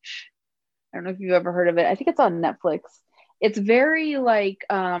Good Witch. I don't know if you've ever heard of it. I think it's on Netflix. It's very like,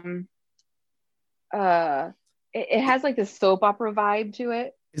 it has like this soap opera vibe to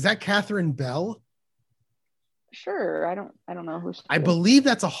it. Is that Catherine Bell? Sure. I don't know who she I is. believe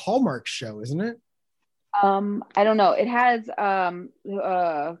that's a Hallmark show, isn't it? I don't know. It has,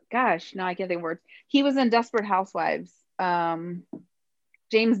 gosh, now I can't think of words. He was in Desperate Housewives.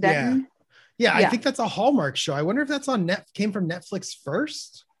 James Denton. Yeah, I think that's a Hallmark show. I wonder if that's came from Netflix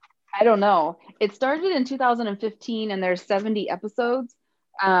first. I don't know. It started in 2015 and there's 70 episodes.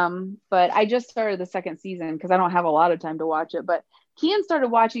 But I just started the second season because I don't have a lot of time to watch it. But Kian started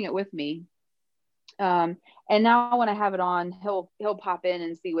watching it with me. And now when I have it on, he'll pop in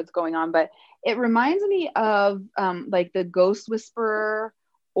and see what's going on. But it reminds me of like the Ghost Whisperer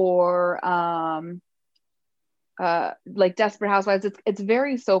or like Desperate Housewives. It's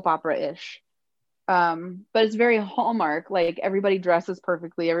very soap opera-ish. But it's very Hallmark. Like everybody dresses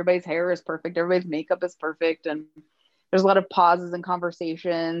perfectly, everybody's hair is perfect, everybody's makeup is perfect, and there's a lot of pauses and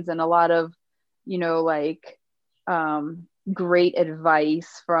conversations and a lot of, great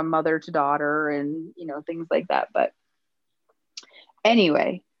advice from mother to daughter and, things like that. But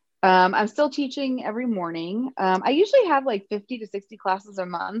anyway, I'm still teaching every morning. I usually have like 50 to 60 classes a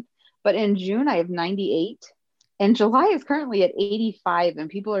month, but in June I have 98 and July is currently at 85 and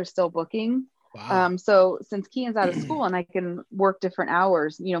people are still booking. Wow. So since Kian's out of school and I can work different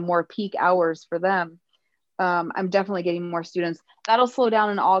hours, more peak hours for them, I'm definitely getting more students. That'll slow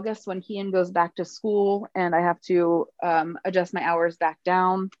down in August when Kian goes back to school and I have to adjust my hours back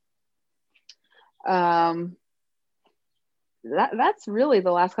down. That's really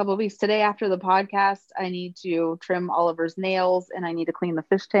the last couple of weeks. Today after the podcast, I need to trim Oliver's nails and I need to clean the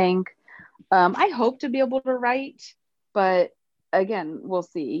fish tank. I hope to be able to write, but again, we'll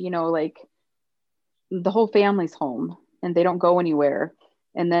see. Like the whole family's home and they don't go anywhere.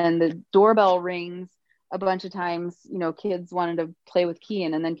 And then the doorbell rings a bunch of times, kids wanted to play with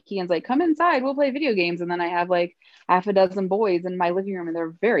Kian and then Kian's like, come inside, we'll play video games. And then I have like half a dozen boys in my living room and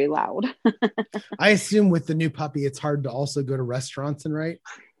they're very loud. I assume with the new puppy, it's hard to also go to restaurants and write.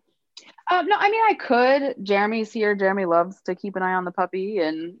 No, I mean, I could. Jeremy's here. Jeremy loves to keep an eye on the puppy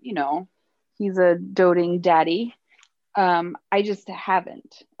and, he's a doting daddy. I just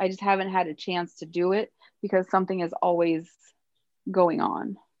haven't had a chance to do it because something is always going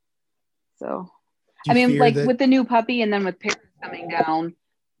on. So I mean, like with the new puppy and then with Paris coming down,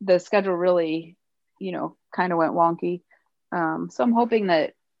 the schedule really, kind of went wonky. So I'm hoping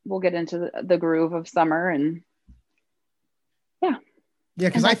that we'll get into the groove of summer and yeah. Yeah,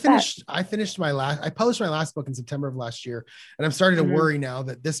 because I published my last book in September of last year, and I'm starting to worry now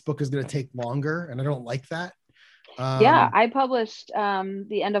that this book is going to take longer, and I don't like that. Yeah, I published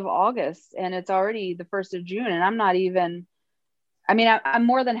the end of August, and it's already the 1st of June, and I mean, I'm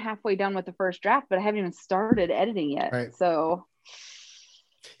more than halfway done with the first draft, but I haven't even started editing yet. Right. So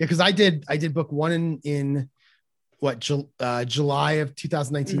yeah, because I did book one in July of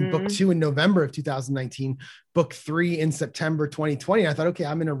 2019, book two in November of 2019, book three in September 2020. I thought, okay,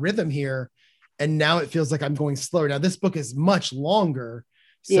 I'm in a rhythm here. And now it feels like I'm going slower. Now this book is much longer.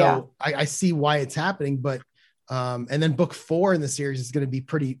 So I see why it's happening, but and then book 4 in the series is going to be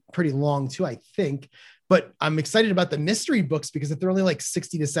pretty long too, I think. But I'm excited about the mystery books because if they're only like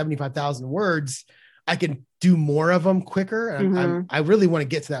 60 to 75,000 words, I can do more of them quicker. And I really want to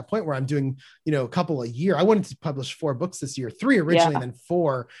get to that point where I'm doing, a couple a year. I wanted to publish 4 books this year, 3 originally, and then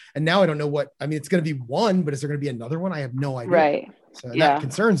 4. And now I don't know it's going to be 1, but is there going to be another one? I have no idea. Right. So that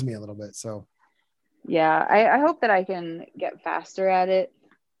concerns me a little bit. So. Yeah. I hope that I can get faster at it.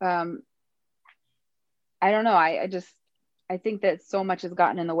 I don't know. I think that so much has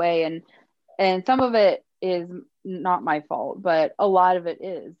gotten in the way, and some of it is not my fault, but a lot of it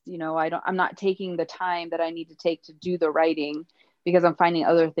is, I'm not taking the time that I need to take to do the writing because I'm finding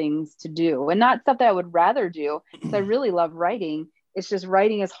other things to do, and not stuff that I would rather do. Because I really love writing. It's just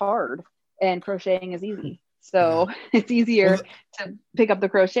writing is hard and crocheting is easy. So it's easier to pick up the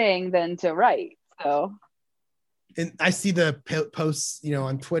crocheting than to write. So. And I see the posts,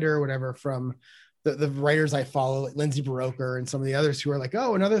 on Twitter or whatever from the writers I follow, like Lindsay Buroker and some of the others who are like,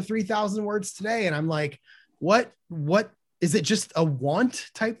 oh, another 3,000 words today. And I'm like, what is it, just a want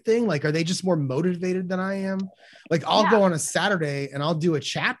type thing? Like, are they just more motivated than I am? Like, I'll go on a Saturday and I'll do a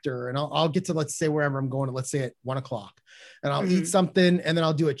chapter and I'll get to, let's say, wherever I'm going to, let's say at 1:00, and I'll eat something and then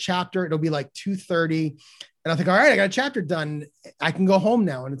I'll do a chapter. It'll be like 2:30. And I think, all right, I got a chapter done. I can go home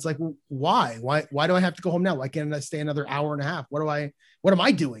now. And it's like, why do I have to go home now? Why can't I stay another hour and a half? What am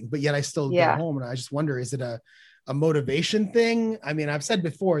I doing? But yet I still go home. And I just wonder, is it a motivation thing? I mean, I've said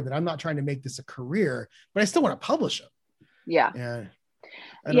before that I'm not trying to make this a career, but I still want to publish them. Yeah.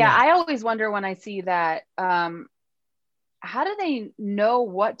 I always wonder when I see that, how do they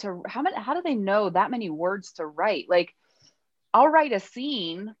know how do they know that many words to write? Like, I'll write a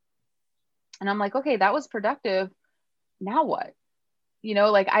scene and I'm like, okay, that was productive. Now what?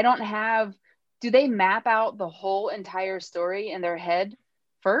 Do they map out the whole entire story in their head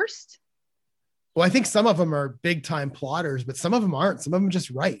first? Well, I think some of them are big time plotters, but some of them aren't. Some of them just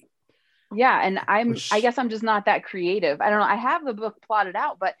write. Yeah. And I guess I'm just not that creative. I don't know. I have the book plotted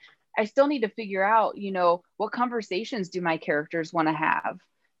out, but I still need to figure out, what conversations do my characters want to have?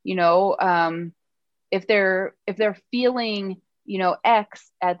 If they're feeling,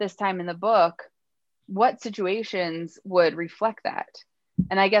 X at this time in the book, what situations would reflect that?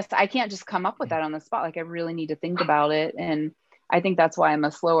 And I guess I can't just come up with that on the spot. Like, I really need to think about it. And I think that's why I'm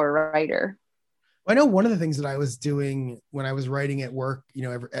a slower writer. I know one of the things that I was doing when I was writing at work,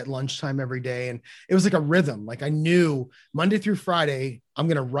 at lunchtime every day, and it was like a rhythm. Like, I knew Monday through Friday, I'm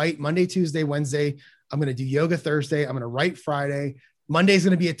going to write Monday, Tuesday, Wednesday. I'm going to do yoga Thursday. I'm going to write Friday. Monday's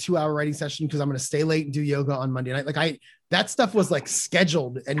going to be a 2-hour writing session because I'm going to stay late and do yoga on Monday night. Like, that stuff was like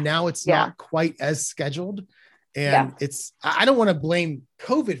scheduled, and now it's not quite as scheduled. And I don't want to blame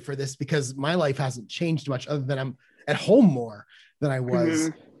COVID for this because my life hasn't changed much other than I'm at home more than I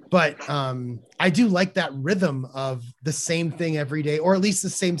was. But I do like that rhythm of the same thing every day, or at least the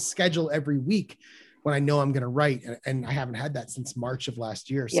same schedule every week when I know I'm going to write. And I haven't had that since March of last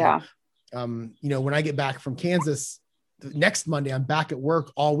year. So, when I get back from Kansas next Monday, I'm back at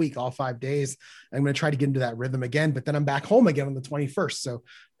work all week, all 5 days. I'm going to try to get into that rhythm again, but then I'm back home again on the 21st. So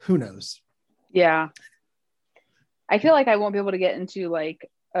who knows? Yeah. I feel like I won't be able to get into like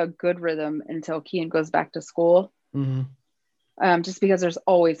a good rhythm until Kian goes back to school. Just because there's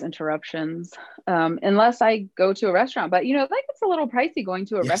always interruptions, unless I go to a restaurant, but it's a little pricey going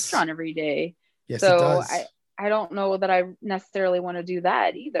to a restaurant every day. So I don't know that I necessarily want to do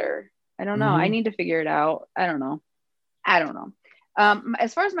that either. I don't know. I need to figure it out. I don't know.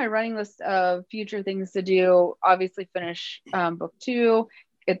 As far as my running list of future things to do, obviously finish book 2,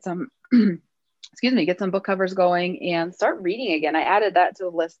 get some get some book covers going and start reading again. I added that to the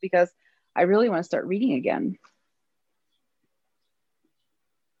list because I really want to start reading again.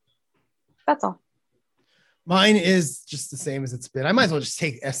 That's all. Mine is just the same as it's been. I might as well just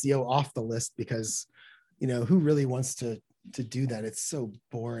take SEO off the list because, who really wants to do that? It's so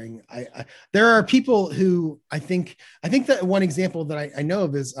boring. There are people who I think that one example that I know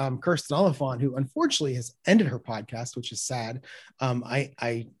of is Kirsten Oliphant, who unfortunately has ended her podcast, which is sad.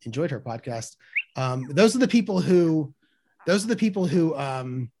 I enjoyed her podcast. Those are the people who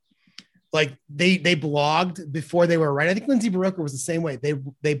like they blogged before they were a writer. I think Lindsay Buroker was the same way.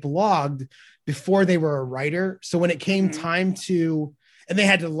 They blogged before they were a writer. So when it came time to, and they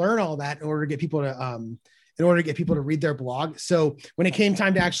had to learn all that in order to get people to in order to get people to read their blog. So when it came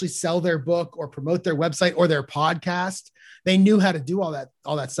time to actually sell their book or promote their website or their podcast, they knew how to do all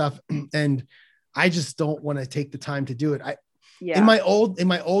that stuff. And I just don't want to take the time to do it. In my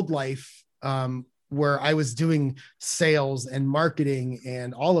old life, where I was doing sales and marketing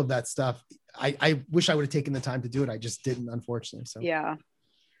and all of that stuff, I wish I would have taken the time to do it. I just didn't, unfortunately. So yeah.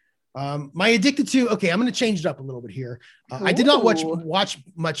 My addicted to, okay, I'm going to change it up a little bit here. I did not watch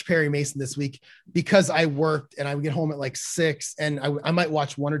much Perry Mason this week because I worked and I would get home at like 6, and I might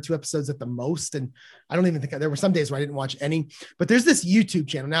watch 1 or 2 episodes at the most. And I don't even think there were some days where I didn't watch any, but there's this YouTube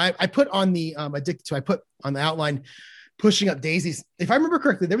channel. Now I put on the addicted to, I put on the outline, Pushing Up Daisies. If I remember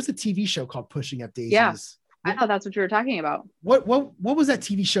correctly, there was a TV show called Pushing Up Daisies. Yeah. I thought that's what you were talking about. What was that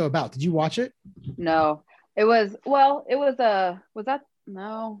TV show about? Did you watch it? No, was that,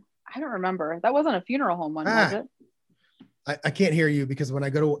 no, I don't remember. That wasn't a funeral home one, was it? I can't hear you because when I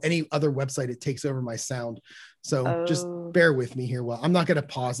go to any other website, it takes over my sound. So just bear with me here. Well, I'm not going to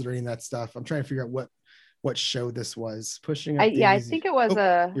pause it or any of that stuff. I'm trying to figure out what show this was. Pushing Up Daisies. I think it was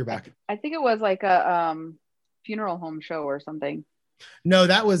you're back. I think it was like a funeral home show or something. No,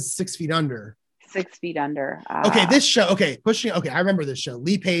 that was 6 Feet Under. 6 Feet Under. Okay, this show. Okay, I remember this show.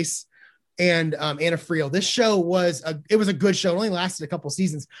 Lee Pace and Anna Friel. This show was a good show. It only lasted a couple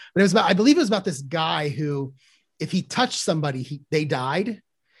seasons, but it was about, I believe it was about this guy who, if he touched somebody, they died,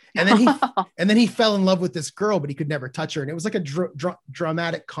 and then he fell in love with this girl, but he could never touch her. And it was like a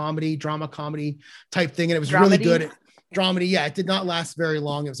drama comedy type thing, and it was really good. Dramedy, yeah. It did not last very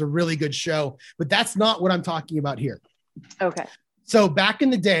long. It was a really good show, but that's not what I'm talking about here. Okay. So back in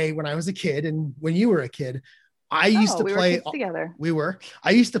the day when I was a kid, and when you were a kid, I used to play together. I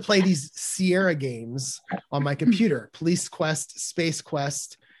used to play these Sierra games on my computer: Police Quest, Space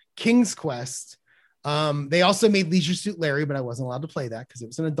Quest, King's Quest. They also made Leisure Suit Larry, but I wasn't allowed to play that because it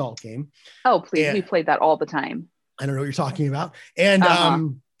was an adult game. Oh, please. We played that all the time. I don't know what you're talking about. And,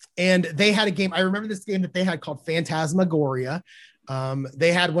 and they had a game. I remember this game that they had called Phantasmagoria.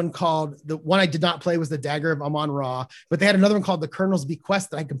 They had one called, the one I did not play was the Dagger of Amon-Ra, but they had another one called the Colonel's Bequest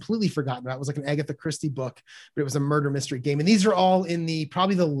that I completely forgotten about. It was like an Agatha Christie book, but it was a murder mystery game. And these are all in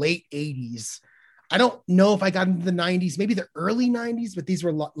probably the late 80s. I don't know if I got into the 90s, maybe the early 90s, but these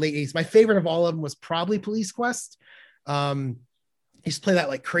were late 80s. My favorite of all of them was probably Police Quest. I used to play that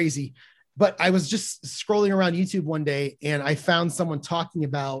like crazy. But I was just scrolling around YouTube one day and I found someone talking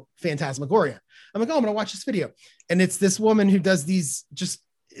about Phantasmagoria. I'm like, oh, I'm going to watch this video. And it's this woman who does these,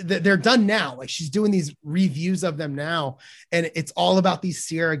 they're done now. Like she's doing these reviews of them now. And it's all about these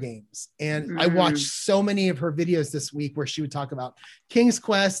Sierra games. And I watched so many of her videos this week where she would talk about King's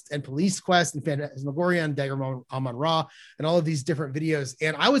Quest and Police Quest and Phantasmagoria and Dagger of Amon-Ra and all of these different videos.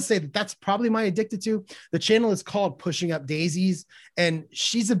 And I would say that that's probably my addicted to. The channel is called Pushing Up Daisies. And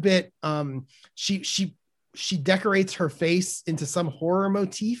she's a bit, she decorates her face into some horror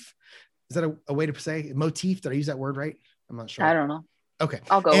motif. Is that a way to say motif? Did I use that word right? I'm not sure. I don't know. Okay.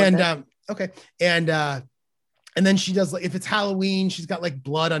 I'll go with it. Okay. And then she does, like, if it's Halloween, she's got like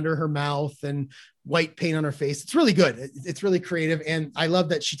blood under her mouth and white paint on her face. It's really good. It's really creative. And I love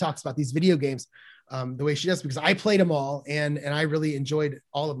that she talks about these video games the way she does, because I played them all and I really enjoyed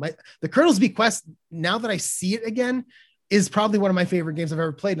all of the Colonel's Bequest. Now that I see it again, is probably one of my favorite games I've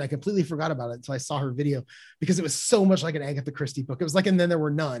ever played. And I completely forgot about it until I saw her video because it was so much like an Agatha Christie book. It was like, And Then There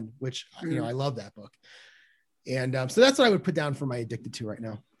Were None, which, I love that book. And so that's what I would put down for my addicted to right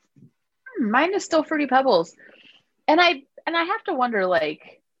now. Mine is still Fruity Pebbles. And I have to wonder,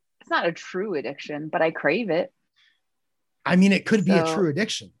 like, it's not a true addiction, but I crave it. I mean, it could be a true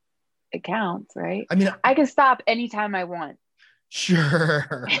addiction. It counts, right? I mean, I can stop anytime I want.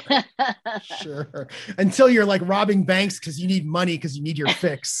 Sure. Sure. Until you're like robbing banks because you need money because you need your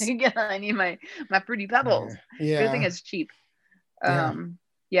fix. Yeah, I need my Fruity Pebbles. Yeah. Good thing it's cheap.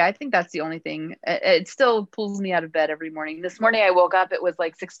 Yeah, I think that's the only thing. It still pulls me out of bed every morning. This morning I woke up, it was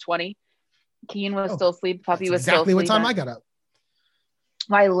like 6:20. Keen was still asleep. Puppy was still asleep. Exactly what time I got up.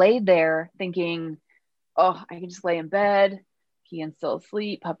 I laid there thinking, oh, I can just lay in bed. Keen's still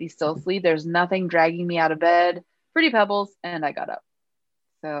asleep. Puppy's still asleep. There's nothing dragging me out of bed. Fruity Pebbles, and I got up.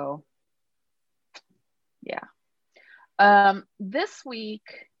 So, yeah. This week,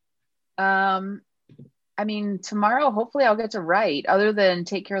 I mean, tomorrow, hopefully I'll get to write, other than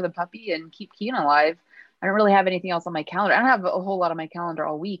take care of the puppy and keep Keen alive. I don't really have anything else on my calendar. I don't have a whole lot on my calendar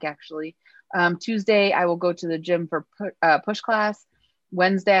all week, actually. Tuesday, I will go to the gym for push class.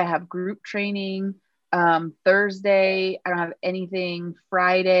 Wednesday, I have group training. Thursday, I don't have anything.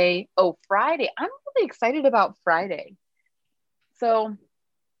 Friday. Friday. I'm really excited about Friday. So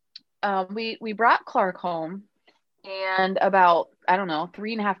we brought Clark home, and about, I don't know,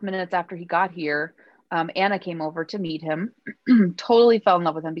 3.5 minutes after he got here, Anna came over to meet him, totally fell in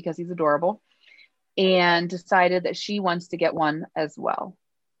love with him because he's adorable, and decided that she wants to get one as well.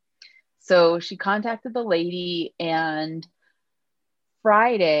 So she contacted the lady, and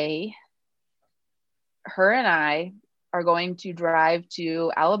Friday, her and I are going to drive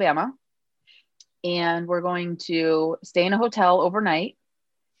to Alabama, and we're going to stay in a hotel overnight.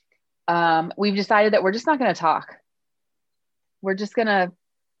 We've decided that we're just not going to talk. We're just going to,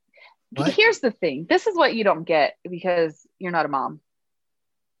 here's the thing. This is what you don't get because you're not a mom.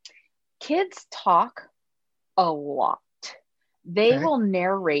 Kids talk a lot. They will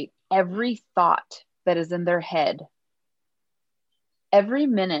narrate every thought that is in their head, every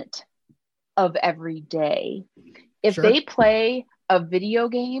minute of every day. If they play a video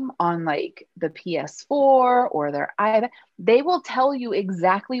game on like the PS4 or their iPad, they will tell you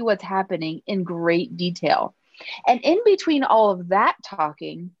exactly what's happening in great detail. And in between all of that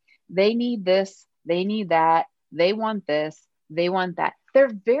talking, they need this, they need that, they want this, they want that. They're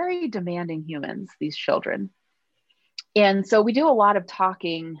very demanding humans, these children. And so we do a lot of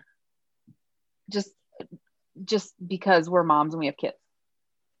talking just because we're moms and we have kids,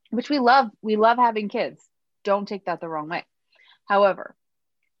 which we love. We love having kids. Don't take that the wrong way. However,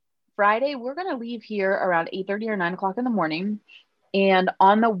 Friday, we're going to leave here around 8:30 or 9 o'clock in the morning. And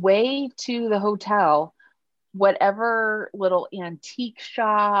on the way to the hotel, whatever little antique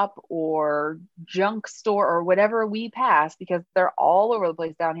shop or junk store or whatever we pass, because they're all over the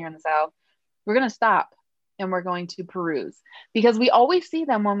place down here in the South, we're going to stop and we're going to peruse, because we always see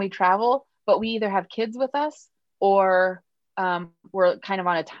them when we travel, but we either have kids with us or we're kind of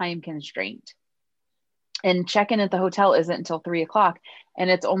on a time constraint. And check-in at the hotel isn't until 3 o'clock, and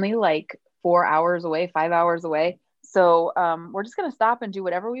it's only like 4 hours away, 5 hours away. So we're just going to stop and do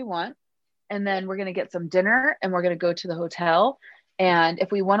whatever we want. And then we're going to get some dinner and we're going to go to the hotel. And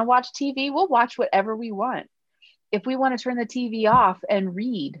if we want to watch TV, we'll watch whatever we want. If we want to turn the TV off and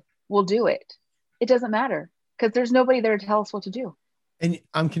read, we'll do it. It doesn't matter because there's nobody there to tell us what to do. And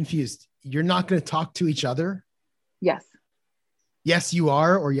I'm confused. You're not going to talk to each other? Yes. Yes, you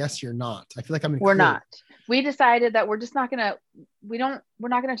are, or yes, you're not. I feel like I'm We're not. We decided that we're just not going to, we're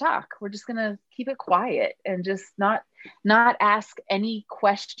not going to talk. We're just going to keep it quiet and just not ask any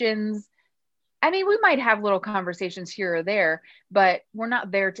questions. I mean, we might have little conversations here or there, but we're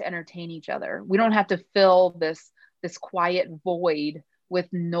not there to entertain each other. We don't have to fill this quiet void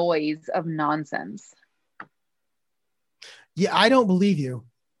with noise of nonsense. Yeah, I don't believe you.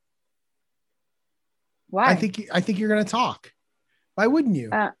 Why? I think you're going to talk. Why wouldn't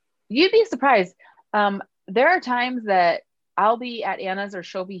you? You'd be surprised. There are times that I'll be at Anna's or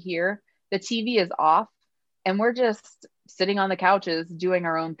she'll be here. The TV is off and we're just sitting on the couches doing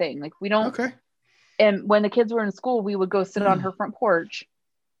our own thing. Like we don't. Okay. And when the kids were in school, we would go sit on her front porch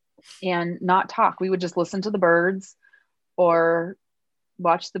and not talk. We would just listen to the birds or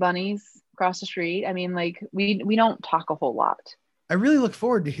watch the bunnies across the street. I mean, like we don't talk a whole lot. I really look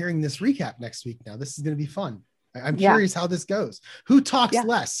forward to hearing this recap next week. Now, this is going to be fun. I'm curious how this goes. Who talks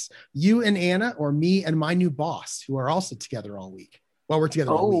less, you and Anna, or me and my new boss, who are also together all week? Well, we're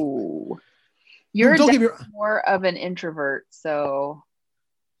together all week. You're more of an introvert, so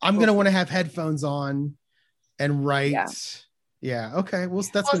I'm going to want to have headphones on and write. Yeah. Okay. Well,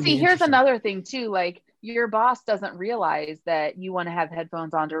 that's going to be here's another thing too. Like your boss doesn't realize that you want to have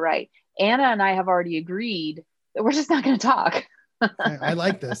headphones on to write. Anna and I have already agreed that we're just not going to talk. I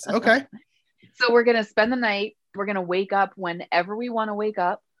like this. Okay. So we're going to spend the night. We're going to wake up whenever we want to wake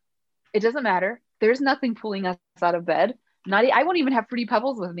up. It doesn't matter. There's nothing pulling us out of bed. I won't even have Fruity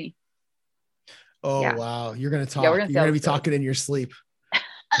Pebbles with me. Oh, wow. You're going to talk. Yeah, you're going to be talking in your sleep.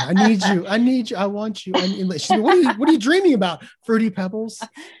 I need you. I need you. I want you. What are you dreaming about? Fruity Pebbles.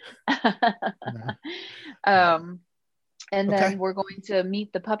 And then we're going to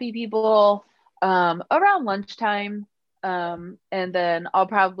meet the puppy people around lunchtime. And then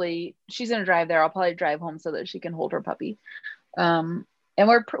she's going to drive there. I'll probably drive home so that she can hold her puppy. And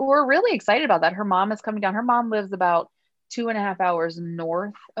we're really excited about that. Her mom is coming down. Her mom lives about 2.5 hours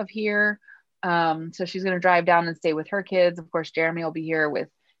north of here. So she's going to drive down and stay with her kids. Of course, Jeremy will be here with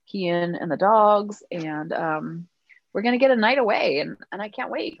Kian and the dogs. And, we're going to get a night away and I can't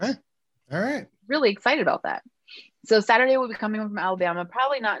wait. All right. Really excited about that. So Saturday we'll be coming from Alabama,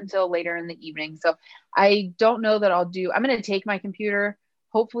 probably not until later in the evening. So I don't know that I'm going to take my computer.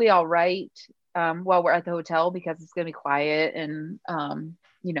 Hopefully I'll write while we're at the hotel because it's going to be quiet and,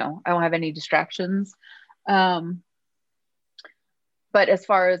 I won't have any distractions. But as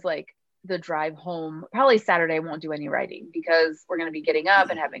far as like the drive home, probably Saturday I won't do any writing because we're going to be getting up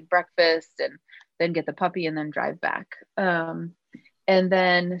and having breakfast and then get the puppy and then drive back. And And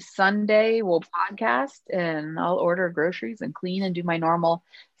then Sunday we'll podcast and I'll order groceries and clean and do my normal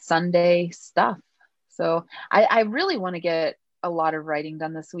Sunday stuff. So I really want to get a lot of writing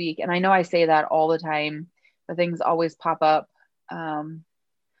done this week. And I know I say that all the time, but things always pop up.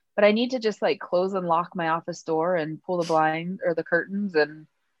 But I need to just like close and lock my office door and pull the blind or the curtains and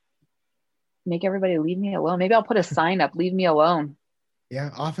make everybody leave me alone. Maybe I'll put a sign up, leave me alone.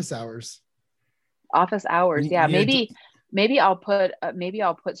 Yeah. Office hours. Yeah. Maybe I'll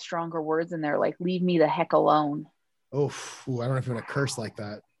put stronger words in there. Like leave me the heck alone. Oh, I don't know if you want to curse like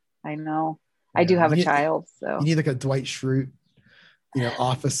that. I know. Yeah. I do have a child. So you need like a Dwight Schrute,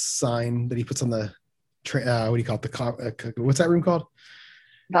 office sign that he puts on the, what do you call it? What's that room called?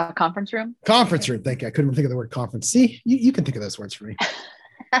 The conference room. Conference room. Thank you. I couldn't think of the word conference. See, you can think of those words for me.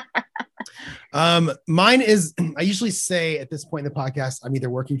 Mine is, I usually say at this point in the podcast, I'm either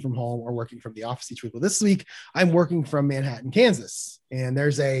working from home or working from the office each week. Well, this week I'm working from Manhattan, Kansas, and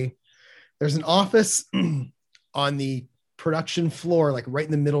there's an office on the production floor, like right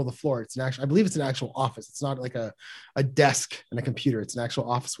in the middle of the floor. I believe it's an actual office. It's not like a desk and a computer. It's an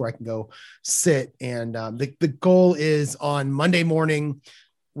actual office where I can go sit. And the goal is on Monday morning,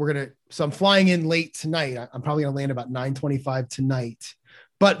 so I'm flying in late tonight. I'm probably going to land about 9:25 tonight,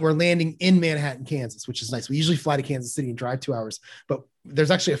 but we're landing in Manhattan, Kansas, which is nice. We usually fly to Kansas City and drive 2 hours, but there's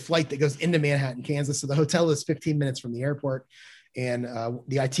actually a flight that goes into Manhattan, Kansas. So the hotel is 15 minutes from the airport. And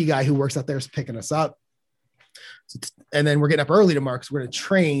the IT guy who works out there is picking us up. And then we're getting up early tomorrow because we're going to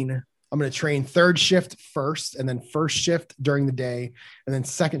train. I'm going to train third shift first, and then first shift during the day, and then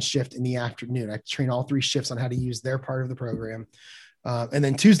second shift in the afternoon. I train all 3 shifts on how to use their part of the program. And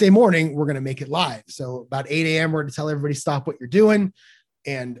then Tuesday morning, we're going to make it live. So about 8 a.m., we're going to tell everybody stop what you're doing.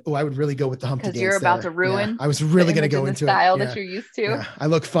 And I would really go with the Humpty dance. Because you're about to ruin. Yeah, I was really going to go into style it. that you're used to. Yeah, I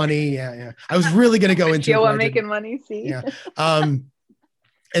look funny. Yeah. I was really going to go into it. Making money. See. Yeah.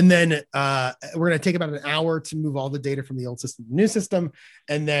 And then we're going to take about an hour to move all the data from the old system to the new system,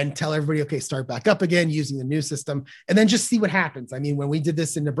 and then tell everybody, okay, start back up again using the new system, and then just see what happens. I mean, when we did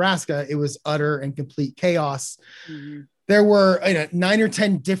this in Nebraska, it was utter and complete chaos. Mm-hmm. There were 9 or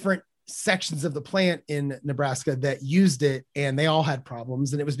 10 different sections of the plant in Nebraska that used it, and they all had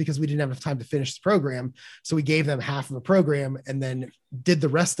problems. And it was because we didn't have enough time to finish the program. So we gave them half of a program and then did the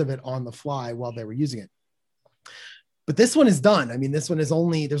rest of it on the fly while they were using it. But this one is done. I mean, there's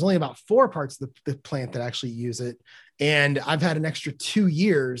only about 4 parts of the plant that actually use it. And I've had an extra 2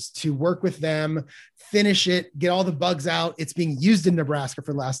 years to work with them, finish it, get all the bugs out. It's being used in Nebraska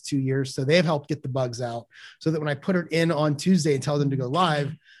for the last 2 years. So they've helped get the bugs out so that when I put it in on Tuesday and tell them to go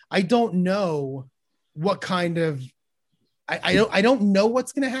live, I don't know what kind of, I don't know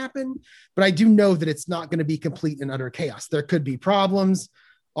what's going to happen, but I do know that it's not going to be complete and utter chaos. There could be problems,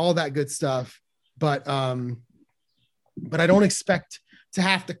 all that good stuff. But I don't expect to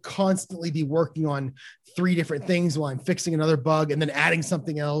have to constantly be working on 3 different things while I'm fixing another bug and then adding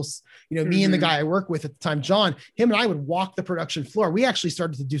something else. Me and the guy I work with at the time, John, him and I would walk the production floor. We actually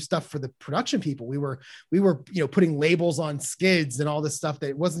started to do stuff for the production people. We were, putting labels on skids and all this stuff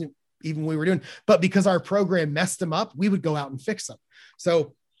that wasn't even we were doing, but because our program messed them up, we would go out and fix them.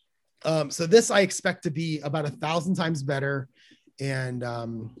 So this I expect to be about 1,000 times better. And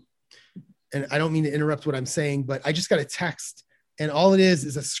I don't mean to interrupt what I'm saying, but I just got a text, and all it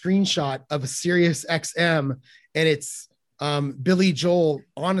is a screenshot of a Sirius XM, and it's Billy Joel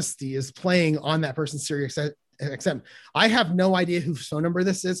Honesty is playing on that person's Sirius XM. I have no idea whose phone number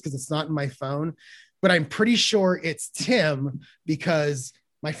this is because it's not in my phone, but I'm pretty sure it's Tim, because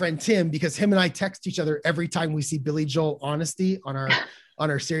my friend Tim, because him and I text each other every time we see Billy Joel Honesty on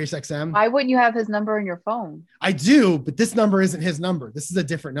our Sirius XM. Why wouldn't you have his number in your phone? I do, but this number isn't his number. This is a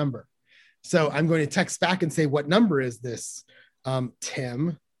different number. So I'm going to text back and say, what number is this?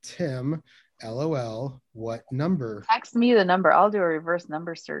 Tim, LOL, what number? Text me the number. I'll do a reverse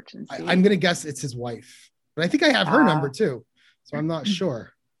number search and see. I'm going to guess it's his wife, but I think I have her number too. So I'm not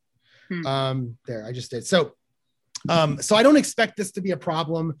sure. There, I just did. So I don't expect this to be a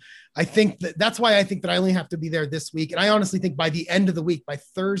problem. I think that's why I think that I only have to be there this week. And I honestly think by the end of the week, by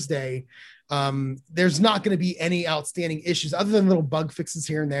Thursday, there's not going to be any outstanding issues other than little bug fixes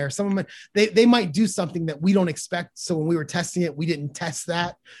here and there. Some of them, they might do something that we don't expect. So when we were testing it, we didn't test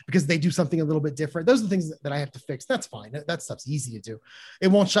that because they do something a little bit different. Those are the things that I have to fix. That's fine. That stuff's easy to do. It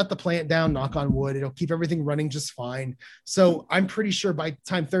won't shut the plant down, knock on wood. It'll keep everything running just fine. So I'm pretty sure by the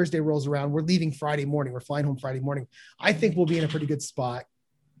time Thursday rolls around, we're leaving Friday morning. We're flying home Friday morning. I think we'll be in a pretty good spot.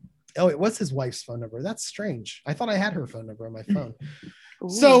 Oh, it was his wife's phone number. That's strange. I thought I had her phone number on my phone.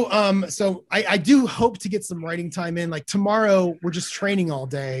 So I do hope to get some writing time in. Like tomorrow, we're just training all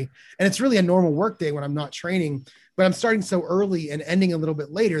day, and it's really a normal work day when I'm not training. But I'm starting so early and ending a little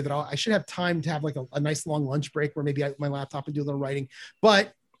bit later that I should have time to have like a nice long lunch break where maybe my laptop and do a little writing.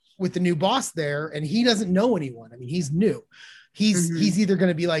 But with the new boss there, and he doesn't know anyone. I mean, he's new. He's either going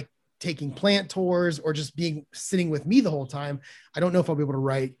to be like taking plant tours or just sitting with me the whole time. I don't know if I'll be able to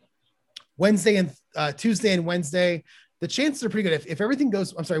write Tuesday and Wednesday. The chances are pretty good. If everything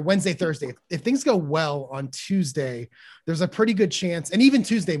goes, Wednesday, Thursday, if things go well on Tuesday, there's a pretty good chance. And even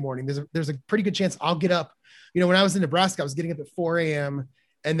Tuesday morning, there's a pretty good chance I'll get up. When I was in Nebraska, I was getting up at 4 a.m.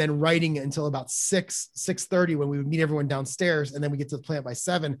 and then writing until about 6:30 when we would meet everyone downstairs. And then we get to the plant by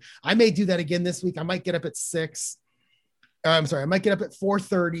 7. I may do that again this week. I might get up at 6. I might get up at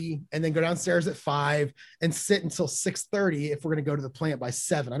 4:30 and then go downstairs at 5 and sit until 6:30 if we're going to go to the plant by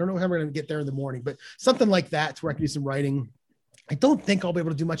 7. I don't know how we're going to get there in the morning, but something like that to where I can do some writing. I don't think I'll be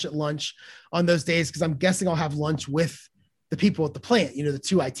able to do much at lunch on those days because I'm guessing I'll have lunch with the people at the plant. The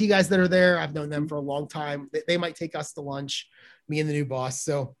 2 IT guys that are there. I've known them for a long time. They might take us to lunch, me and the new boss.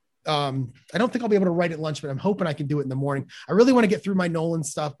 So I don't think I'll be able to write at lunch, but I'm hoping I can do it in the morning. I really want to get through my Nolan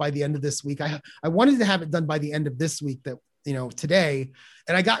stuff by the end of this week. I wanted to have it done by the end of this week today,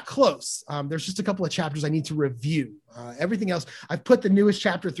 and I got close. There's just a couple of chapters I need to review. Everything else, I've put the newest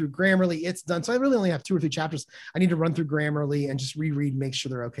chapter through Grammarly. It's done. So I really only have 2 or 3 chapters I need to run through Grammarly and just reread, make sure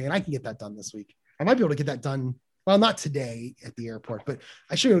they're okay. And I can get that done this week. I might be able to get that done. Well, not today at the airport, but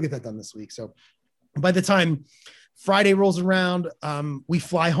I should be able to get that done this week. So by the time Friday rolls around, we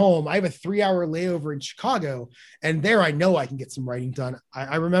fly home. I have a 3-hour layover in Chicago, and there I know I can get some writing done.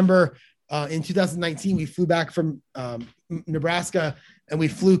 I remember in 2019, we flew back from Nebraska and we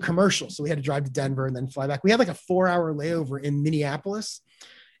flew commercial. So we had to drive to Denver and then fly back. We had like a 4-hour layover in Minneapolis.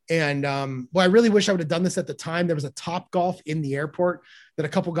 And I really wish I would have done this at the time. There was a Topgolf in the airport that a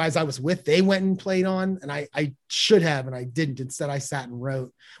couple guys I was with, they went and played on, and I should have, and I didn't. Instead, I sat and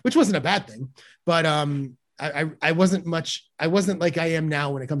wrote, which wasn't a bad thing. But I wasn't like I am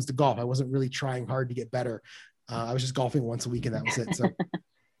now when it comes to golf. I wasn't really trying hard to get better. I was just golfing once a week, and that was it. So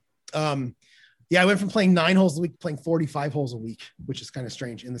I went from playing 9 holes a week to playing 45 holes a week, which is kind of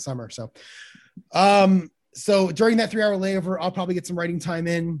strange in the summer. So during that 3-hour layover, I'll probably get some writing time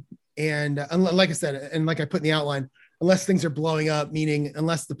in. And like I said, and like I put in the outline, unless things are blowing up, meaning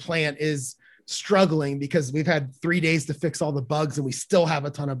unless the plant is struggling because we've had 3 days to fix all the bugs and we still have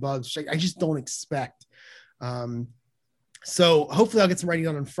a ton of bugs, which I just don't expect. So hopefully I'll get some writing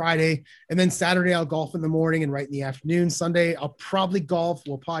done on Friday, and then Saturday I'll golf in the morning and write in the afternoon. Sunday I'll probably golf,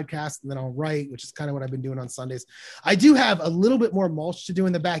 we'll podcast, and then I'll write, which is kind of what I've been doing on Sundays. I do have a little bit more mulch to do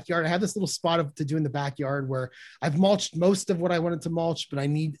in the backyard. I have this little spot to do in the backyard where I've mulched most of what I wanted to mulch, but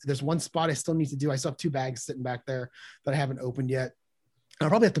there's one spot I still need to do. I still have 2 bags sitting back there that I haven't opened yet. I'll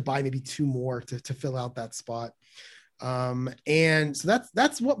probably have to buy maybe 2 more to fill out that spot. And so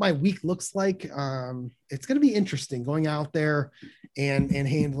that's what my week looks like. It's going to be interesting going out there and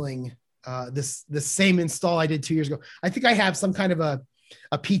handling, this same install I did 2 years ago. I think I have some kind of a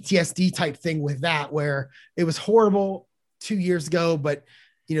PTSD type thing with that, where it was horrible 2 years ago, but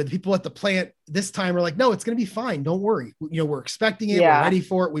the people at the plant this time are like, no, it's going to be fine. Don't worry. We're expecting it. Yeah. We're ready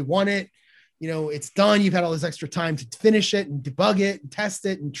for it. We want it. It's done. You've had all this extra time to finish it and debug it and test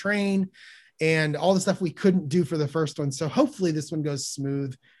it and train and all the stuff we couldn't do for the first one. So hopefully this one goes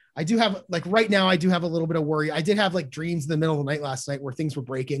smooth. I do have, like right now, I do have a little bit of worry. I did have like dreams in the middle of the night last night where things were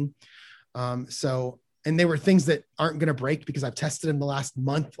breaking. And they were things that aren't going to break because I've tested them the last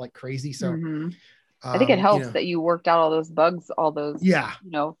month like crazy. So I think it helps that you worked out all those bugs, for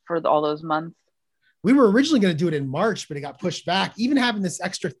all those months. We were originally going to do it in March, but it got pushed back. Even having this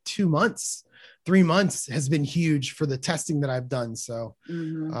extra 3 months has been huge for the testing that I've done. So,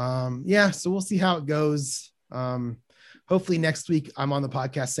 so we'll see how it goes. Hopefully next week I'm on the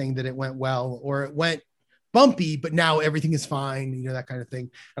podcast saying that it went well, or it went bumpy, but now everything is fine, that kind of thing.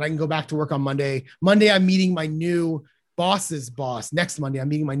 And I can go back to work on Monday. Monday, I'm meeting my new boss's boss. Next Monday, I'm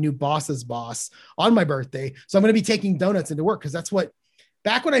meeting my new boss's boss on my birthday. So I'm going to be taking donuts into work, because that's what,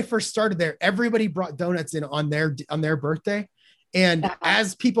 back when I first started there, everybody brought donuts in on their birthday. And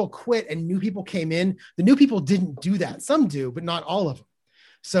as people quit and new people came in, the new people didn't do that. Some do, but not all of them.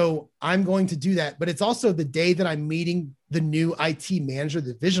 So I'm going to do that. But it's also the day that I'm meeting the new IT manager,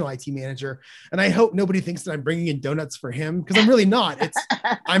 the divisional IT manager. And I hope nobody thinks that I'm bringing in donuts for him, because I'm really not.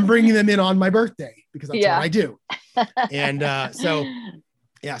 I'm bringing them in on my birthday, because that's what I do. And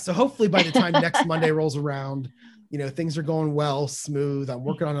so hopefully by the time next Monday rolls around, things are going well, smooth. I'm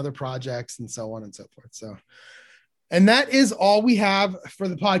working on other projects and so on and so forth. So, and that is all we have for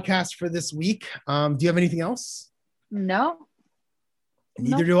the podcast for this week. Do you have anything else? No.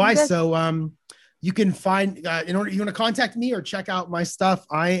 Neither do I. So you can find, you want to contact me or check out my stuff,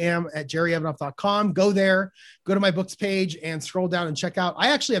 I am at jerryevanoff.com. Go there, go to my books page and scroll down and check out. I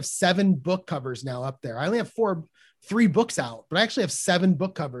actually have 7 book covers now up there. I only have 3 books out, but I actually have 7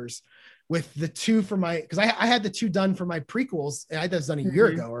 book covers with the 2 for because I had the 2 done for my prequels. I had those done a year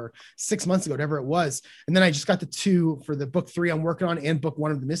ago or 6 months ago, whatever it was. And then I just got the 2 for the book 3 I'm working on and book 1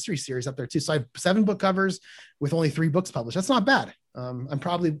 of the mystery series up there too. So I have 7 book covers with only 3 books published. That's not bad.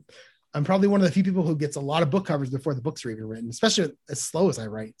 I'm probably one of the few people who gets a lot of book covers before the books are even written, especially as slow as I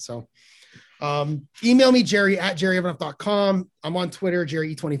write. So email me, Jerry at jerryevanoff.com. I'm on Twitter,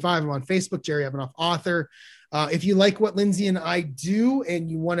 Jerry E25. I'm on Facebook, Jerry Evanoff Author. If you like what Lindsay and I do and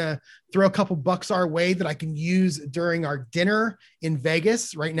you want to throw a couple bucks our way that I can use during our dinner in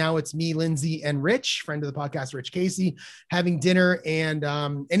Vegas, right now it's me, Lindsay, and Rich, friend of the podcast, Rich Casey, having dinner. And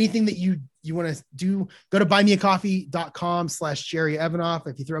anything that you want to do, go to buymeacoffee.com/Jerry Evanoff.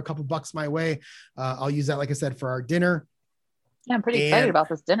 If you throw a couple bucks my way, I'll use that, like I said, for our dinner. Yeah, I'm pretty excited about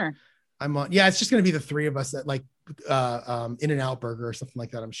this dinner. It's just going to be the 3 of us at like In-N-Out Burger or something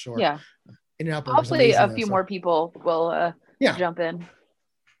like that, I'm sure. Yeah. In-N-Out Burger. Hopefully a few more people will jump in.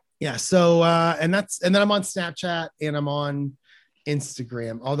 Yeah. So, and then I'm on Snapchat and I'm on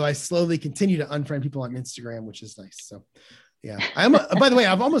Instagram, although I slowly continue to unfriend people on Instagram, which is nice. So yeah, by the way,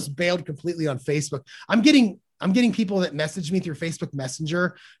 I've almost bailed completely on Facebook. I'm getting people that message me through Facebook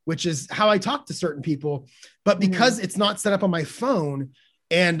Messenger, which is how I talk to certain people, but because it's not set up on my phone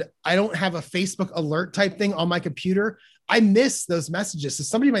and I don't have a Facebook alert type thing on my computer, I miss those messages. So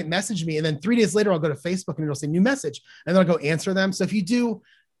somebody might message me and then 3 days later, I'll go to Facebook and it'll say new message and then I'll go answer them. So if you do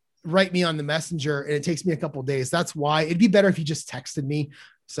write me on the messenger and it takes me a couple of days, that's why it'd be better if you just texted me.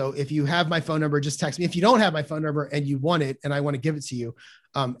 So if you have my phone number, just text me. If you don't have my phone number and you want it and I want to give it to you,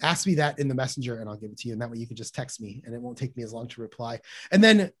 ask me that in the messenger and I'll give it to you. And that way you can just text me and it won't take me as long to reply. And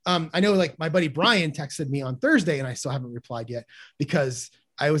then I know like my buddy Brian texted me on Thursday and I still haven't replied yet because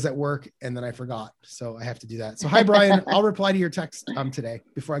I was at work and then I forgot. So I have to do that. So hi, Brian, I'll reply to your text today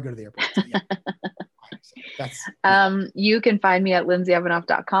before I go to the airport. So, yeah. You can find me at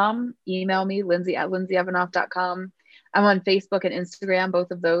lindsayevanoff.com. Email me, lindsay@lindsayevanoff.com. I'm on Facebook and Instagram.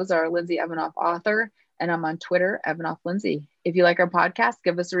 Both of those are Lindsay Evanoff Author. And I'm on Twitter, Evanoff Lindsay. If you like our podcast,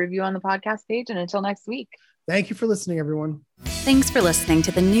 give us a review on the podcast page. And until next week. Thank you for listening, everyone. Thanks for listening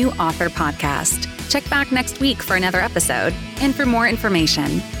to the New Author Podcast. Check back next week for another episode. And for more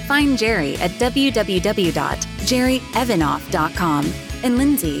information, find Jerry at www.jerryevanoff.com and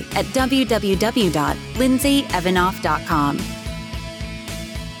Lindsay at www.lindsayevanoff.com.